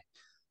magnet.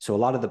 So a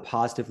lot of the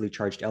positively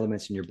charged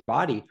elements in your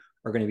body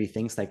are going to be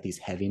things like these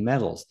heavy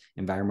metals,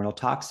 environmental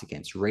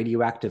toxicants,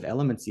 radioactive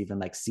elements, even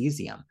like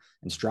cesium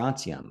and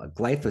strontium,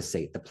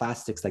 glyphosate, the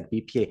plastics like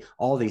BPA,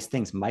 all these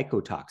things,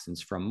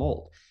 mycotoxins from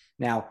mold.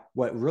 Now,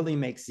 what really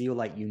makes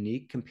zeolite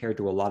unique compared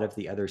to a lot of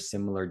the other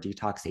similar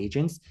detox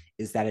agents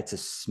is that it's a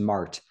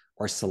smart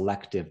or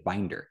selective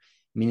binder,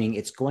 meaning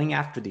it's going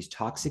after these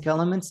toxic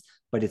elements,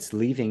 but it's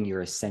leaving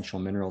your essential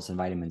minerals and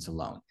vitamins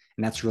alone.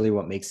 And that's really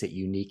what makes it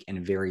unique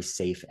and very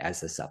safe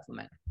as a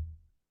supplement.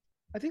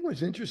 I think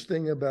what's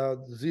interesting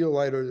about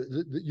zeolite, or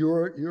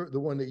the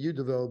one that you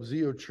developed,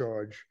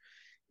 ZeoCharge,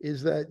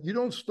 is that you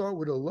don't start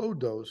with a low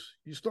dose.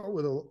 You start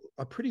with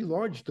a pretty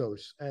large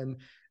dose. And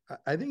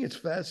I think it's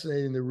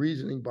fascinating, the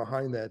reasoning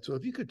behind that. So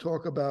if you could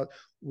talk about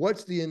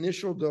what's the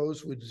initial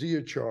dose with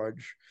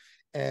ZeoCharge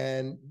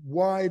and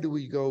why do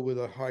we go with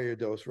a higher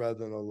dose rather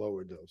than a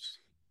lower dose?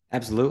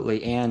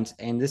 Absolutely. And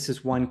this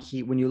is one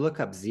key. When you look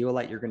up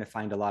zeolite, you're going to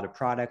find a lot of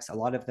products. A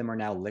lot of them are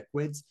now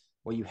liquids.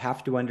 What you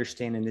have to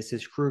understand, and this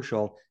is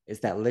crucial, is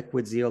that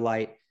liquid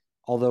zeolite,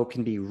 although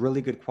can be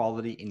really good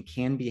quality and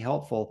can be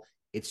helpful,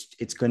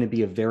 it's going to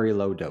be a very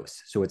low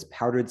dose. So it's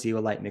powdered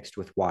zeolite mixed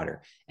with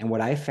water. And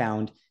what I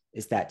found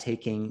is that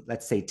taking,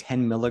 let's say,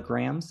 10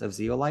 milligrams of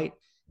zeolite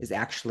is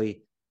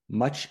actually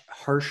much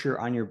harsher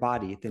on your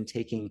body than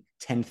taking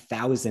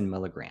 10,000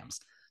 milligrams.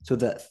 So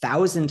the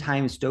 1,000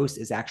 times dose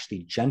is actually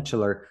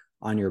gentler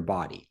on your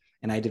body.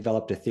 And I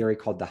developed a theory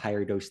called the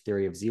higher dose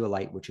theory of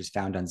zeolite, which is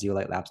found on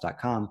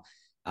zeolitelabs.com,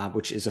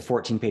 which is a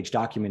 14-page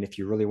document if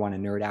you really want to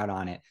nerd out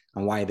on it,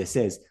 on why this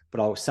is. But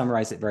I'll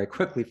summarize it very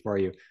quickly for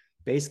you.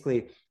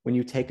 Basically, when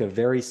you take a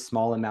very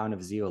small amount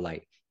of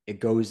zeolite, it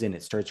goes in,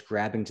 it starts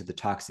grabbing to the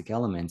toxic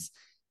elements,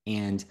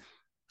 and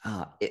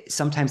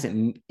sometimes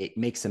it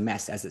makes a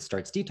mess as it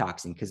starts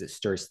detoxing because it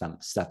stirs some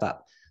stuff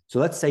up. So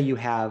let's say you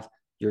have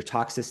your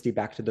toxicity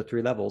back to the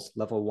 3 levels,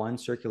 level 1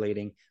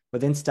 circulating, but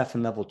then stuff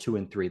in level 2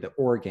 and 3, the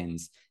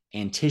organs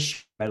and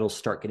tissue metals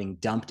start getting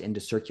dumped into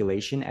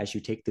circulation as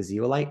you take the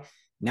zeolite.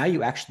 Now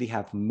you actually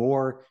have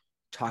more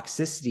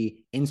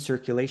toxicity in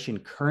circulation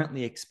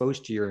currently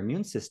exposed to your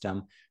immune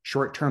system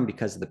short term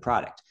because of the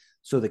product.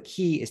 So the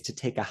key is to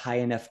take a high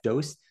enough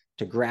dose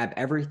to grab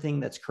everything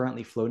that's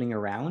currently floating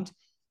around,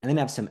 and then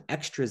have some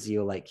extra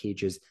zeolite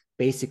cages.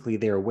 Basically,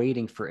 they're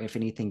waiting for if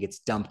anything gets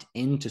dumped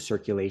into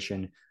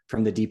circulation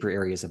from the deeper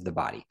areas of the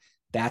body.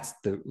 That's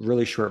the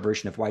really short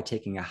version of why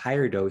taking a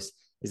higher dose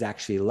is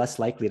actually less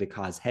likely to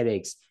cause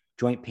headaches,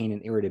 joint pain,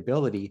 and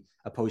irritability,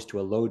 opposed to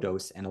a low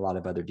dose and a lot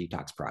of other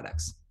detox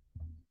products.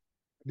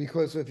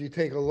 Because if you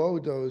take a low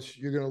dose,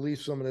 you're going to leave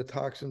some of the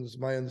toxins,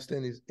 my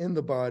understanding is, in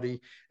the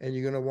body, and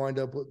you're going to wind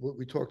up with what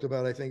we talked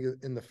about, I think,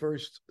 in the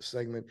first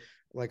segment,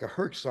 like a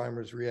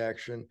Herxheimer's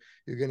reaction.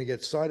 You're going to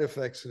get side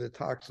effects to the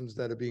toxins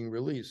that are being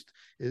released.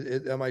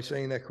 Am I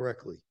saying that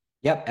correctly?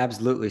 Yep,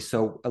 absolutely.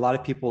 So a lot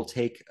of people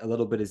take a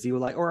little bit of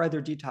zeolite or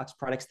other detox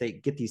products. They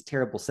get these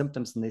terrible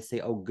symptoms and they say,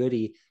 oh,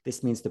 goody,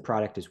 this means the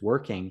product is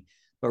working.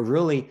 But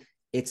really,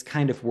 it's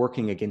kind of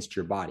working against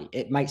your body.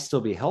 It might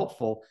still be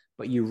helpful,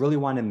 but you really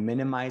want to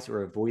minimize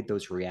or avoid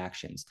those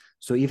reactions.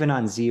 So even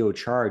on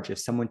ZeoCharge, if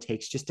someone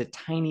takes just a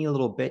tiny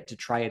little bit to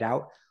try it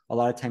out, a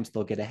lot of times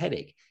they'll get a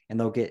headache and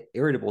they'll get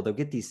irritable. They'll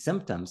get these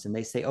symptoms and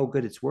they say, oh,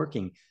 good, it's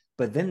working.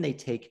 But then they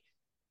take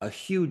a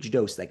huge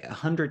dose, like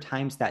 100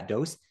 times that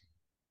dose,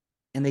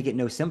 and they get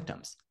no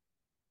symptoms.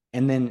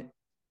 And then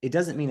it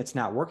doesn't mean it's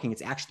not working.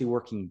 It's actually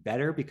working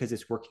better because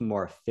it's working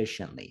more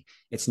efficiently.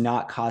 It's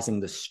not causing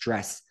the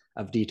stress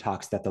of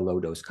detox that the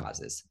low dose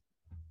causes.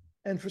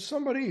 And for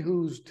somebody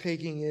who's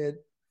taking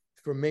it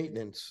for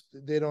maintenance,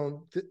 they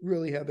don't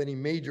really have any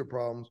major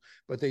problems,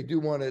 but they do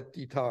want to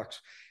detox.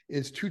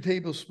 Is 2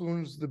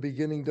 tablespoons the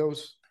beginning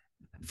dose?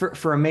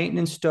 For a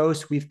maintenance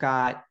dose, we've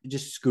got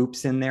just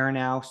scoops in there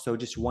now. So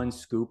just 1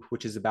 scoop,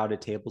 which is about a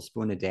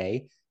tablespoon a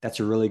day. That's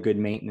a really good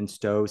maintenance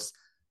dose.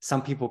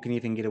 Some people can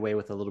even get away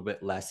with a little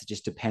bit less. It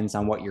just depends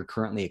on what you're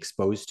currently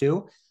exposed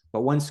to.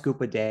 But 1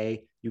 scoop a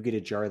day, you get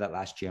a jar that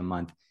lasts you a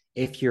month.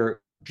 If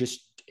you're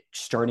just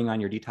starting on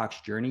your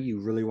detox journey,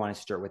 you really want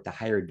to start with the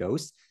higher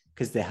dose,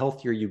 because the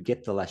healthier you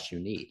get, the less you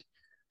need.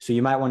 So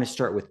you might want to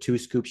start with 2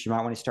 scoops. You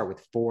might want to start with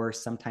 4.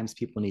 Sometimes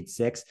people need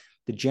 6.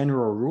 The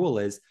general rule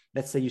is,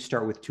 let's say you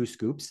start with 2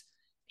 scoops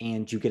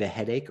and you get a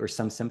headache or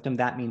some symptom.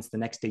 That means the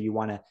next day you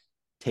want to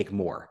take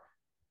more.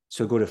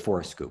 So go to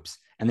 4 scoops.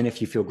 And then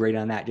if you feel great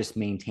on that, just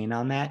maintain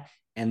on that.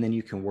 And then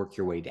you can work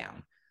your way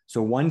down.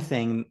 So one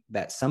thing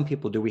that some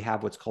people do, we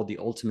have what's called the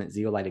Ultimate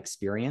Zeolite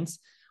Experience,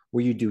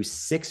 where you do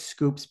 6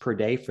 scoops per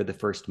day for the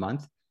first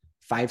month,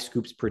 5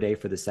 scoops per day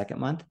for the second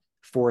month,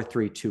 4,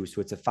 3, 2. So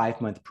it's a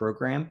 5-month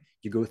program.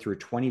 You go through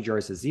 20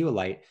 jars of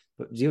zeolite,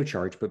 but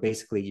ZeoCharge, but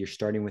basically you're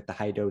starting with the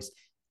high dose.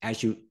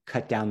 As you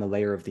cut down the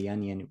layer of the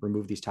onion,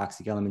 remove these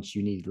toxic elements,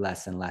 you need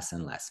less and less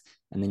and less.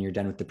 And then you're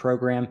done with the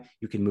program.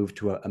 You can move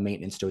to a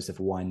maintenance dose of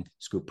 1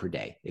 scoop per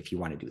day if you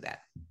want to do that.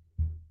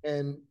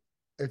 And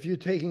if you're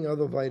taking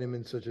other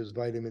vitamins such as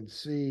vitamin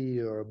C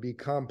or B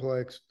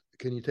complex,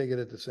 can you take it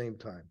at the same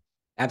time?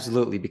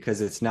 Absolutely,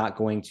 because it's not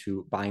going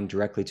to bind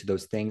directly to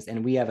those things.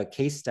 And we have a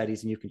case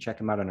studies, and you can check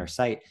them out on our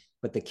site.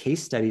 But the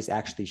case studies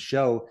actually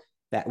show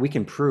that we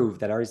can prove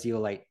that our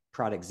zeolite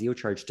product,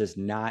 ZeoCharge, does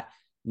not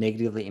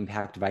negatively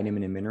impact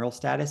vitamin and mineral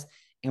status.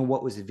 And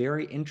what was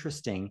very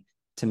interesting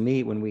to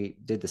me when we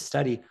did the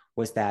study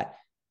was that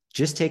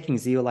just taking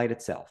zeolite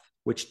itself,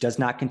 which does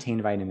not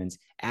contain vitamins,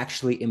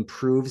 actually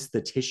improves the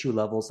tissue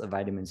levels of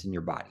vitamins in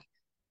your body.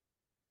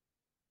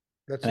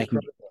 That's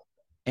incredible.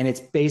 And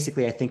it's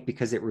basically, I think,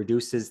 because it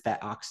reduces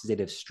that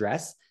oxidative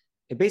stress.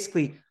 It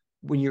basically,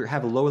 when you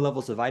have low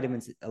levels of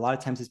vitamins, a lot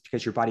of times it's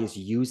because your body is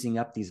using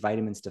up these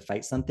vitamins to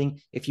fight something.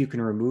 If you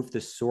can remove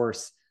the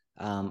source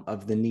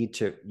of the need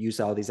to use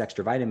all these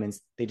extra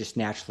vitamins, they just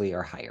naturally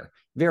are higher.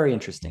 Very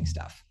interesting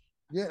stuff.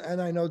 Yeah, and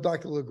I know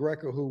Dr.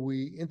 LaGreca, who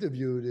we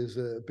interviewed, is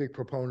a big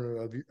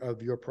proponent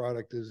of your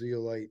product, the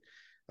Zeolite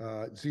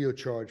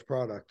ZeoCharge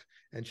product,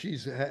 and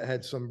she's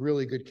had some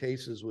really good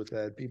cases with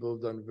that. People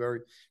have done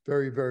very,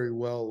 very, very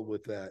well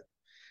with that.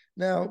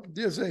 Now,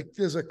 there's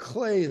a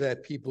clay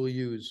that people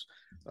use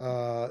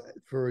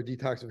for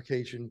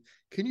detoxification.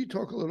 Can you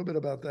talk a little bit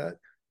about that?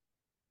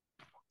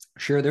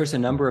 Sure. There's a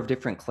number of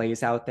different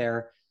clays out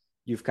there.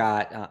 You've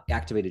got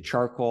activated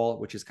charcoal,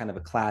 which is kind of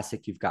a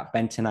classic. You've got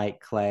bentonite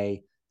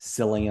clay,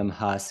 psyllium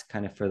husk,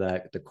 kind of for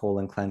the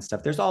colon cleanse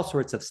stuff. There's all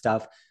sorts of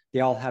stuff. They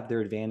all have their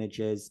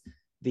advantages.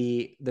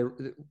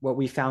 What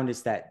we found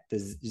is that the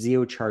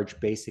ZeoCharge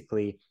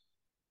basically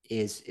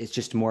is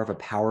just more of a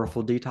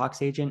powerful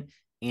detox agent,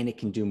 and it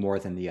can do more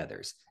than the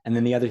others. And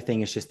then the other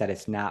thing is just that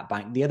it's not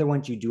binding. The other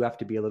ones, you do have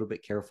to be a little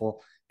bit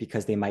careful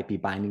because they might be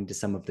binding to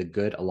some of the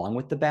good along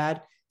with the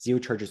bad.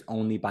 ZeoCharge is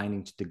only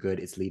binding to the good.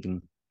 It's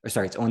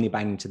only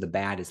binding to the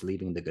bad, is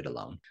leaving the good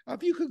alone.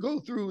 If you could go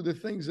through the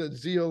things that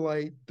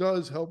zeolite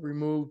does help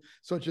remove,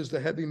 such as the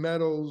heavy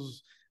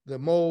metals, the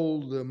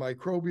mold, the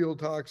microbial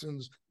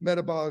toxins,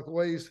 metabolic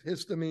waste,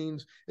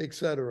 histamines,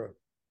 etc.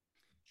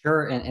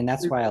 Sure. And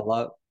that's why I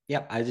love,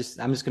 I'm just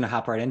going to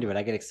hop right into it.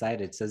 I get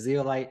excited. So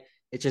zeolite,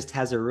 it just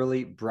has a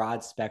really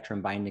broad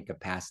spectrum binding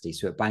capacity.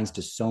 So it binds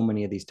to so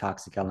many of these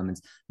toxic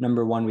elements.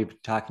 Number one, we've been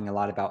talking a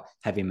lot about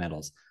heavy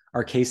metals.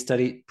 Our case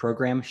study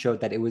program showed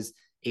that it was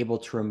able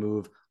to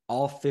remove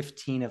all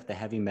 15 of the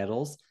heavy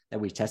metals that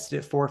we tested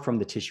it for from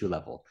the tissue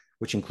level,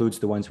 which includes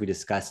the ones we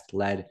discussed: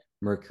 lead,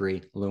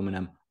 mercury,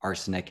 aluminum,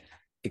 arsenic,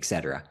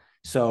 etc.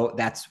 So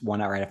that's one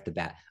right off the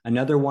bat.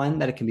 Another one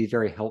that it can be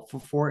very helpful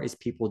for is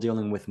people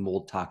dealing with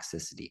mold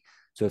toxicity.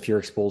 So if you're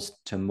exposed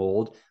to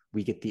mold,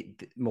 we get the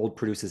mold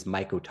produces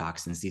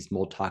mycotoxins. These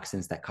mold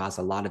toxins that cause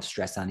a lot of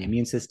stress on the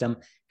immune system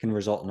can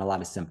result in a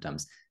lot of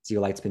symptoms.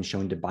 Zeolite's been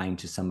shown to bind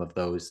to some of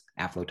those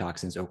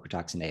aflatoxins,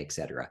 ochratoxin A, et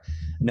cetera.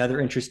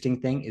 Another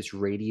interesting thing is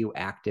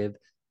radioactive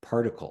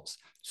particles.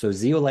 So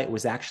zeolite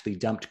was actually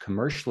dumped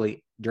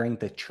commercially during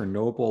the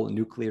Chernobyl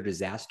nuclear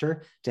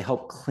disaster to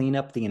help clean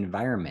up the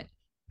environment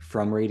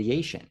from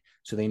radiation.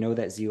 So they know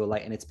that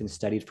zeolite, and it's been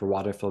studied for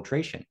water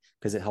filtration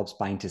because it helps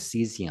bind to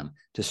cesium,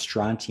 to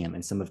strontium,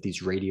 and some of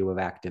these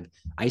radioactive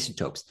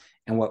isotopes.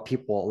 And what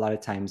people a lot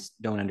of times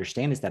don't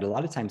understand is that a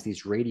lot of times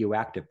these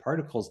radioactive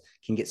particles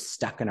can get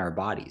stuck in our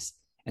bodies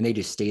and they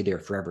just stay there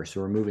forever.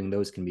 So removing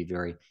those can be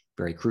very,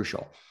 very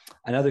crucial.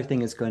 Another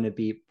thing is going to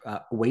be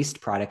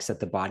waste products that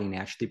the body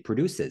naturally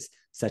produces,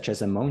 such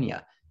as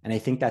ammonia. And I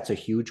think that's a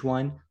huge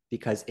one,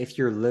 because if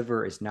your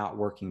liver is not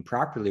working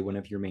properly, one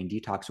of your main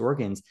detox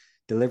organs,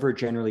 the liver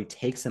generally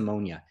takes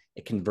ammonia,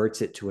 it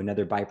converts it to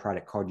another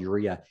byproduct called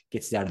urea,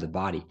 gets it out of the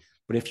body.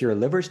 But if your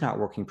liver's not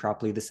working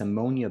properly, this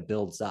ammonia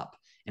builds up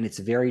and it's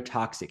very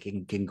toxic.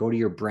 It can go to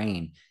your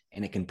brain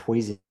and it can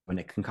poison and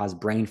it can cause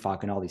brain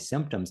fog and all these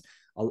symptoms.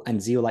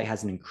 And zeolite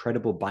has an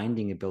incredible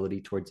binding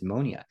ability towards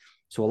ammonia.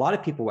 So a lot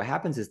of people, what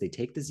happens is they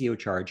take the zeo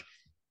charge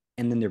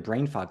and then their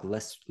brain fog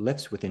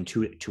lifts within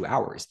two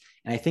hours.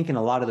 And I think in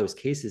a lot of those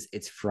cases,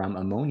 it's from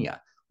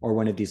ammonia or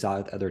one of these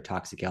other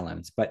toxic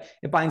elements. But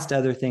it binds to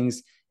other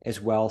things as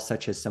well,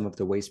 such as some of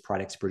the waste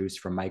products produced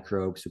from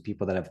microbes. So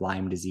people that have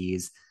Lyme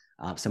disease,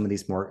 some of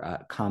these more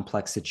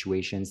complex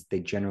situations,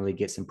 they generally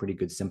get some pretty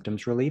good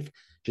symptoms relief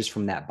just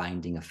from that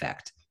binding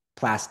effect.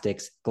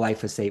 Plastics,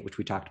 glyphosate, which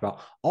we talked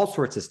about, all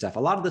sorts of stuff. A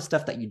lot of the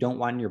stuff that you don't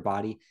want in your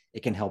body,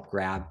 it can help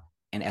grab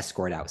and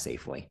escort out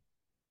safely.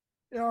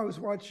 You know, I was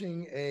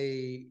watching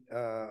a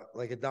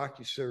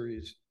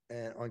docuseries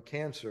on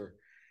cancer,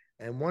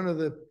 and one of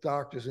the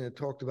doctors in it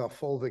talked about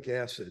fulvic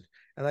acid.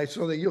 And I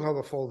saw that you have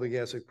a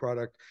fulvic acid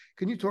product.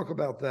 Can you talk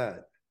about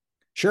that?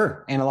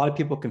 Sure. And a lot of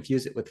people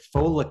confuse it with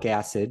folic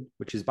acid,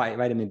 which is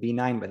vitamin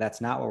B9, but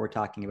that's not what we're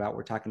talking about.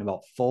 We're talking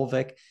about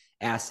fulvic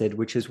acid,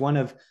 which is one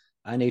of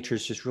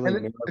nature's just really.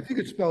 And if you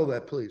could spell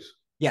that, please.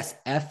 Yes,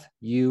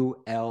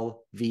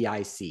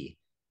 Fulvic,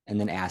 and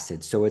then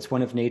acid. So it's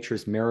one of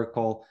nature's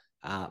miracle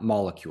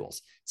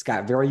molecules. It's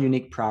got very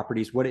unique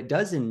properties. What it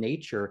does in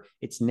nature,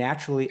 it's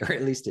naturally, or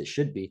at least it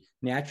should be,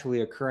 naturally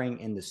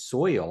occurring in the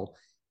soil,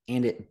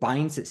 and it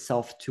binds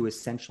itself to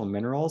essential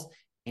minerals,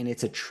 and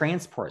it's a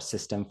transport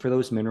system for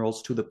those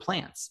minerals to the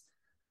plants.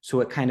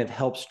 So it kind of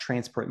helps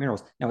transport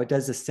minerals. Now, it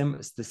does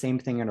the same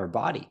thing in our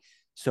body.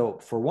 So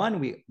for one,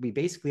 we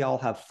basically all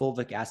have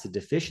fulvic acid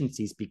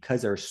deficiencies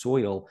because our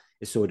soil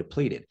is so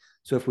depleted.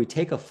 So if we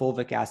take a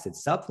fulvic acid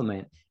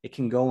supplement, it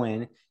can go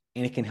in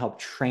and it can help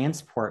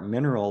transport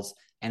minerals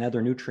and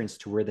other nutrients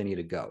to where they need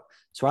to go.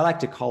 So I like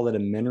to call it a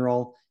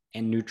mineral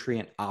and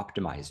nutrient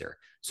optimizer.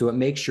 So it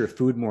makes your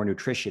food more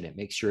nutritious. It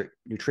makes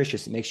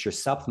your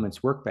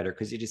supplements work better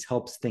because it just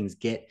helps things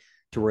get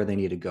to where they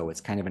need to go.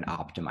 It's kind of an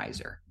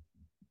optimizer.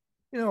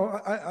 You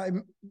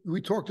know, we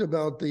talked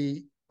about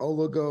the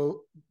oligo.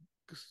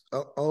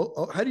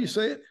 How do you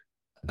say it?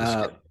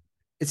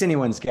 It's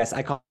anyone's guess.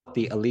 I call it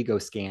the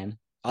oligoscan,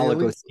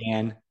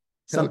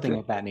 something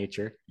of that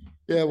nature.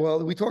 Yeah,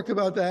 well, we talked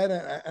about that,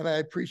 and I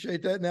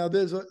appreciate that. Now,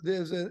 there's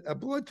a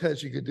blood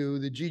test you could do.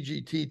 The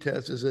GGT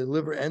test is a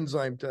liver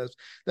enzyme test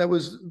that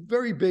was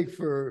very big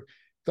for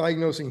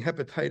diagnosing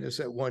hepatitis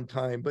at one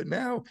time, but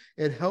now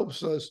it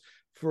helps us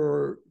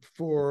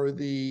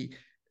it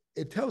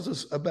tells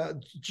us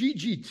about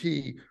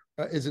GGT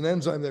is an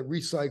enzyme that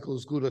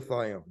recycles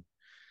glutathione.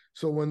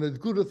 So when the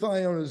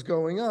glutathione is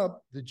going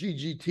up, the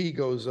GGT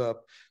goes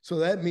up. So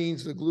that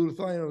means the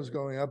glutathione is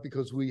going up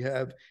because we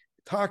have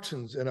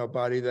toxins in our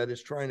body that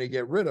it's trying to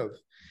get rid of.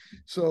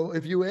 So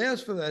if you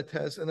ask for that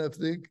test, and if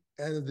the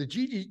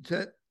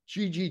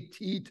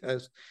GGT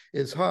test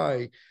is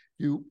high,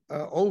 you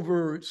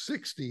over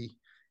 60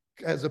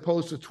 as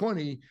opposed to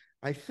 20,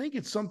 I think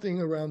it's something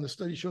around, the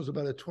study shows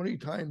about a 20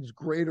 times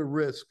greater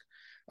risk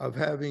of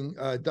having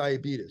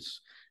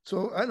diabetes.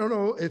 So I don't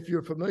know if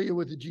you're familiar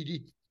with the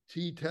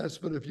GGT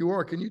test, but if you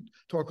are, can you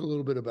talk a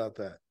little bit about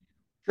that?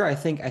 Sure. I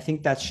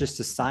think that's just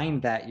a sign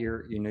that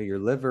your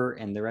liver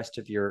and the rest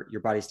of your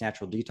body's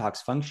natural detox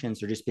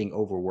functions are just being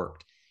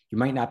overworked. You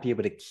might not be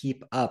able to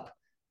keep up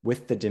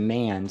with the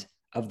demand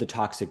of the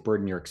toxic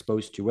burden you're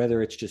exposed to,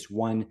 whether it's just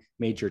one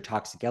major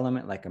toxic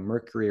element like a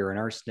mercury or an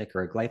arsenic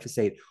or a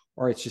glyphosate,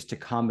 or it's just a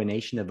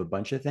combination of a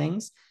bunch of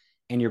things,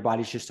 and your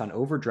body's just on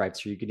overdrive.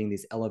 So you're getting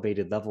these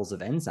elevated levels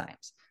of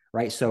enzymes,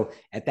 right? So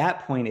at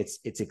that point,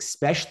 it's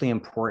especially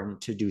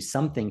important to do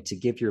something to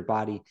give your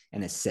body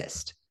an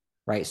assist,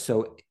 right?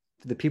 So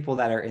the people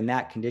that are in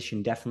that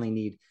condition definitely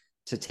need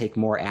to take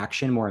more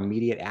action, more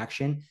immediate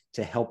action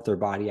to help their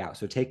body out.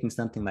 So taking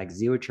something like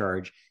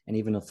ZeoCharge and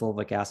even a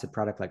fulvic acid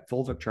product like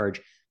Fulvic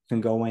Charge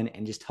can go in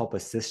and just help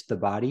assist the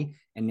body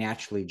and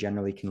naturally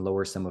generally can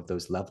lower some of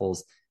those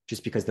levels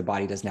just because the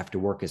body doesn't have to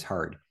work as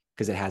hard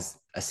because it has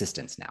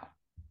assistance now.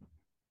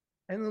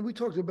 And then we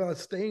talked about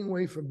staying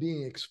away from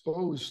being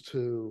exposed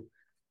to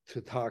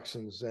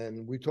toxins.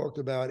 And we talked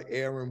about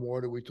air and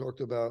water. We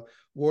talked about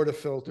water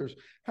filters.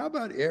 How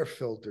about air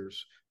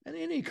filters? And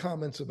any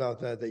comments about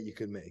that you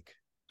can make?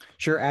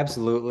 Sure,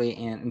 absolutely.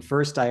 And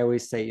first, I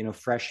always say,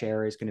 fresh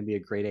air is going to be a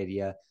great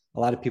idea. A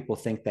lot of people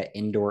think that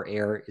indoor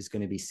air is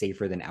going to be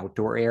safer than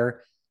outdoor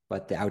air,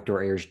 but the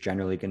outdoor air is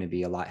generally going to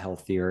be a lot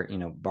healthier,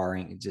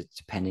 barring just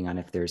depending on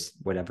if there's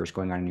whatever's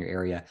going on in your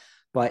area.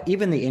 But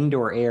even the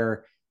indoor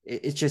air,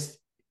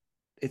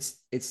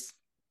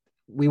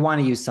 we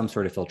want to use some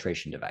sort of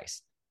filtration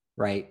device,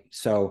 right?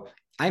 So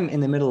I'm in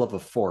the middle of a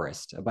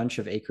forest, a bunch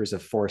of acres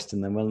of forest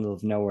in the middle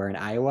of nowhere in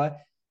Iowa,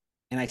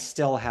 and I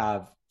still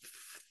have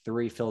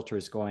 3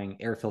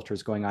 air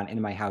filters going on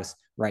in my house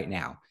right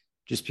now,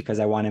 just because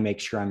I want to make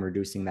sure I'm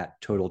reducing that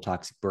total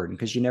toxic burden,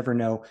 because you never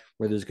know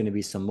where there's going to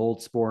be some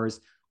mold spores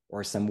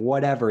or some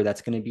whatever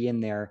that's going to be in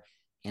there.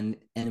 And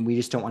we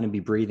just don't want to be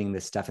breathing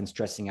this stuff and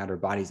stressing out our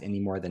bodies any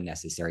more than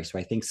necessary. So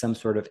I think some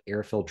sort of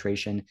air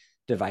filtration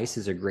device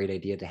is a great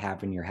idea to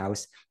have in your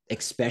house,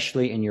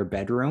 especially in your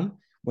bedroom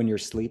when you're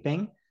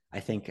sleeping.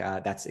 I think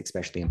that's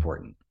especially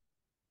important.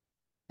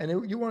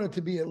 And you want it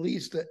to be at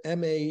least a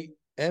MERV,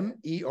 a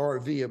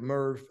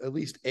MERV, at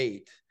least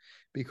 8,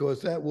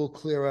 because that will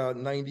clear out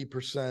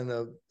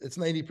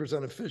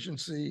 90%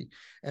 efficiency,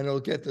 and it'll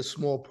get the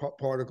small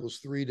particles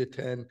 3 to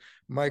 10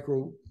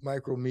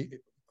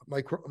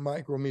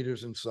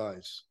 micrometers in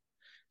size.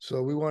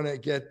 So we want to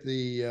get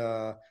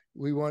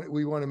we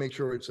want to make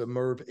sure it's a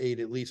MERV 8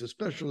 at least,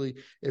 especially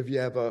if you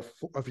have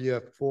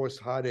forced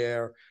hot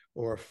air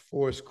or a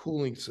forced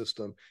cooling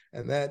system,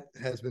 and that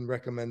has been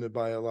recommended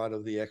by a lot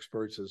of the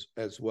experts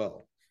as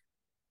well.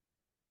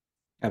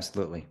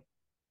 Absolutely.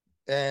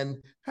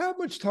 And how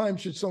much time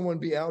should someone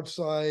be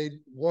outside,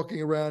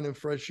 walking around in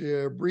fresh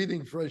air,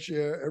 breathing fresh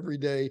air every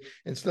day,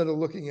 instead of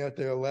looking at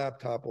their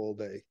laptop all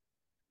day?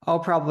 Oh,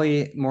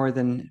 probably more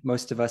than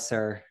most of us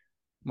are.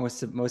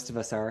 Most of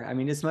us are. I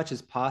mean, as much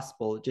as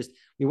possible, just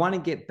we want to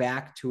get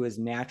back to as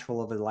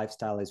natural of a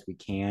lifestyle as we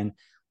can.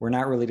 We're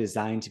not really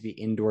designed to be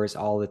indoors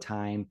all the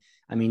time.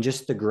 I mean,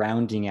 just the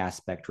grounding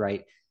aspect,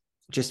 right?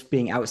 Just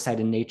being outside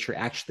in nature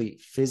actually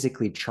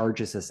physically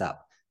charges us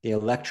up. The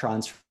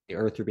electrons from the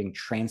earth are being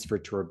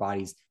transferred to our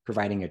bodies,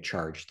 providing a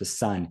charge. The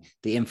sun,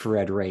 the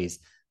infrared rays,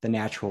 the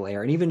natural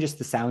air, and even just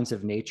the sounds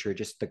of nature,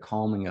 just the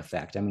calming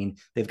effect. I mean,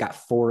 they've got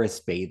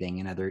forest bathing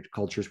in other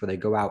cultures where they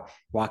go out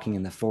walking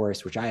in the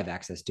forest, which I have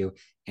access to,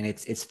 and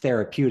it's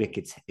therapeutic,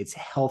 it's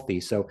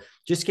healthy. So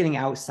just getting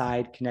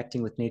outside,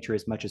 connecting with nature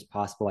as much as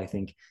possible, I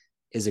think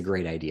is a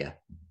great idea.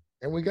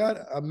 And we got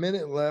a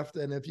minute left,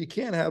 and if you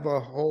can't have a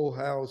whole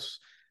house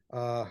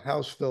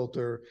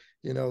filter,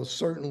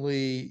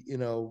 certainly,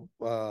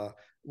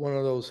 one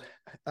of those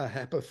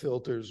HEPA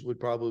filters would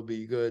probably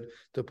be good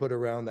to put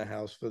around the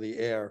house for the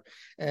air.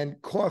 And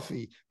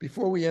coffee,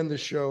 before we end the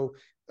show,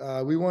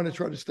 we want to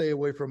try to stay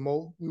away from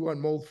mold. We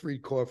want mold-free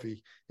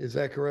coffee. Is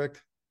that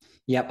correct?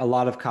 Yep. A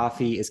lot of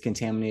coffee is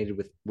contaminated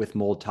with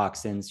mold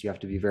toxins. You have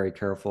to be very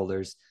careful.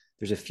 There's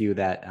a few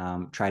that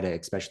try to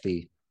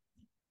especially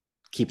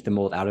keep the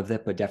mold out of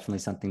it, but definitely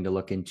something to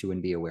look into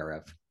and be aware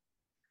of.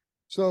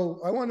 So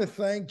I want to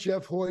thank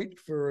Jeff Hoyt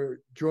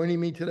for joining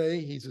me today.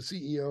 He's the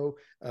CEO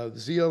of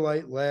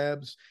Zeolite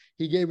Labs.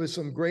 He gave us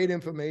some great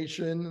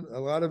information. A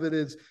lot of it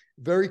is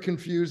very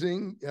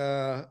confusing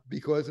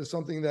because it's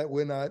something that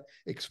we're not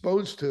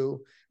exposed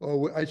to,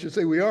 or I should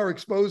say we are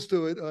exposed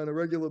to it on a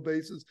regular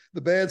basis,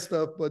 the bad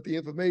stuff, but the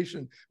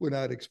information we're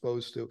not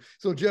exposed to.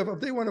 So Jeff, if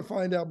they want to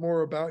find out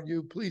more about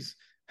you, please,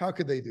 how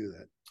could they do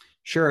that?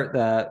 Sure.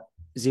 The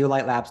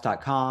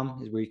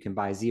zeolitelabs.com is where you can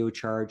buy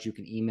ZeoCharge. You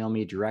can email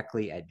me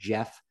directly at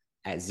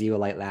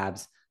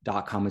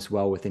jeff@zeolitelabs.com as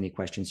well with any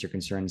questions or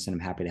concerns, and I'm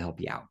happy to help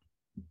you out.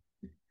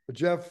 But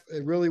Jeff,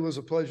 it really was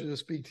a pleasure to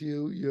speak to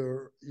you.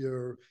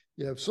 You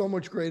have so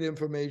much great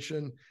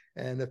information,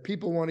 and if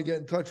people want to get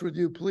in touch with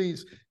you,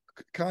 please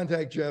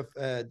contact Jeff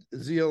at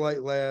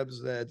Zeolite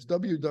Labs. That's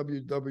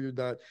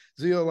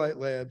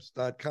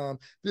www.zeolitelabs.com.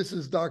 This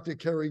is Dr.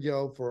 Kerry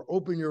Gell for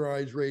Open Your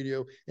Eyes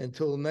Radio.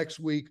 Until next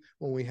week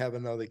when we have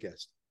another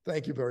guest.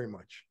 Thank you very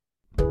much.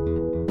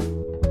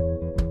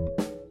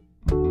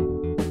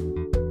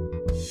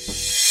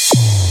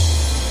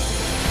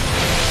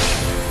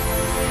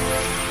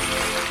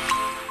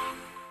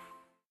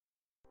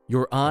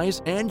 Your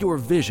eyes and your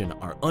vision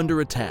are under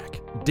attack.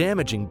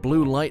 Damaging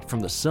blue light from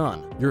the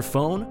sun, your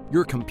phone,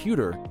 your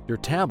computer, your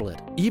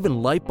tablet,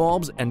 even light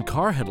bulbs and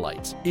car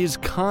headlights is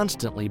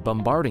constantly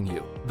bombarding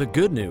you. The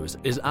good news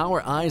is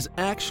our eyes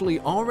actually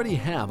already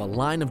have a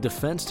line of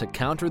defense to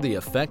counter the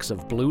effects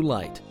of blue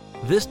light.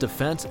 This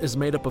defense is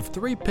made up of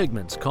 3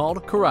 pigments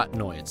called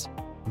carotenoids.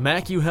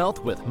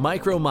 MacuHealth with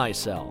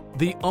Micromicelle,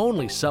 the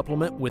only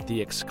supplement with the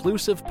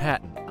exclusive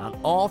patent on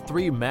all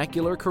 3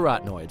 macular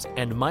carotenoids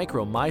and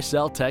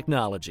Micromicelle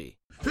technology.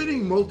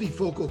 Fitting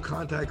multifocal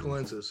contact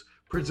lenses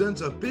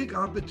presents a big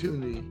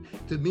opportunity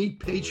to meet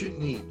patient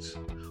needs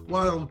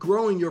while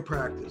growing your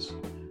practice.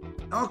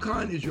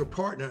 Alcon is your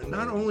partner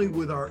not only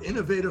with our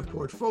innovative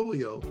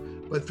portfolio,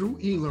 but through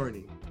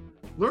e-learning.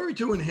 Learn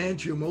to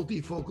enhance your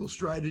multifocal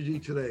strategy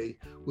today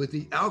with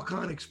the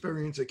Alcon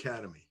Experience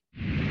Academy.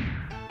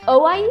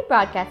 OIE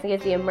Broadcasting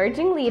is the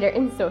emerging leader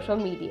in social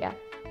media.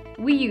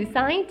 We use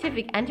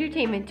scientific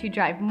entertainment to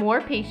drive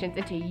more patients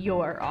into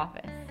your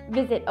office.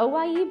 Visit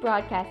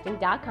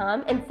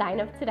oiebroadcasting.com and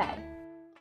sign up today.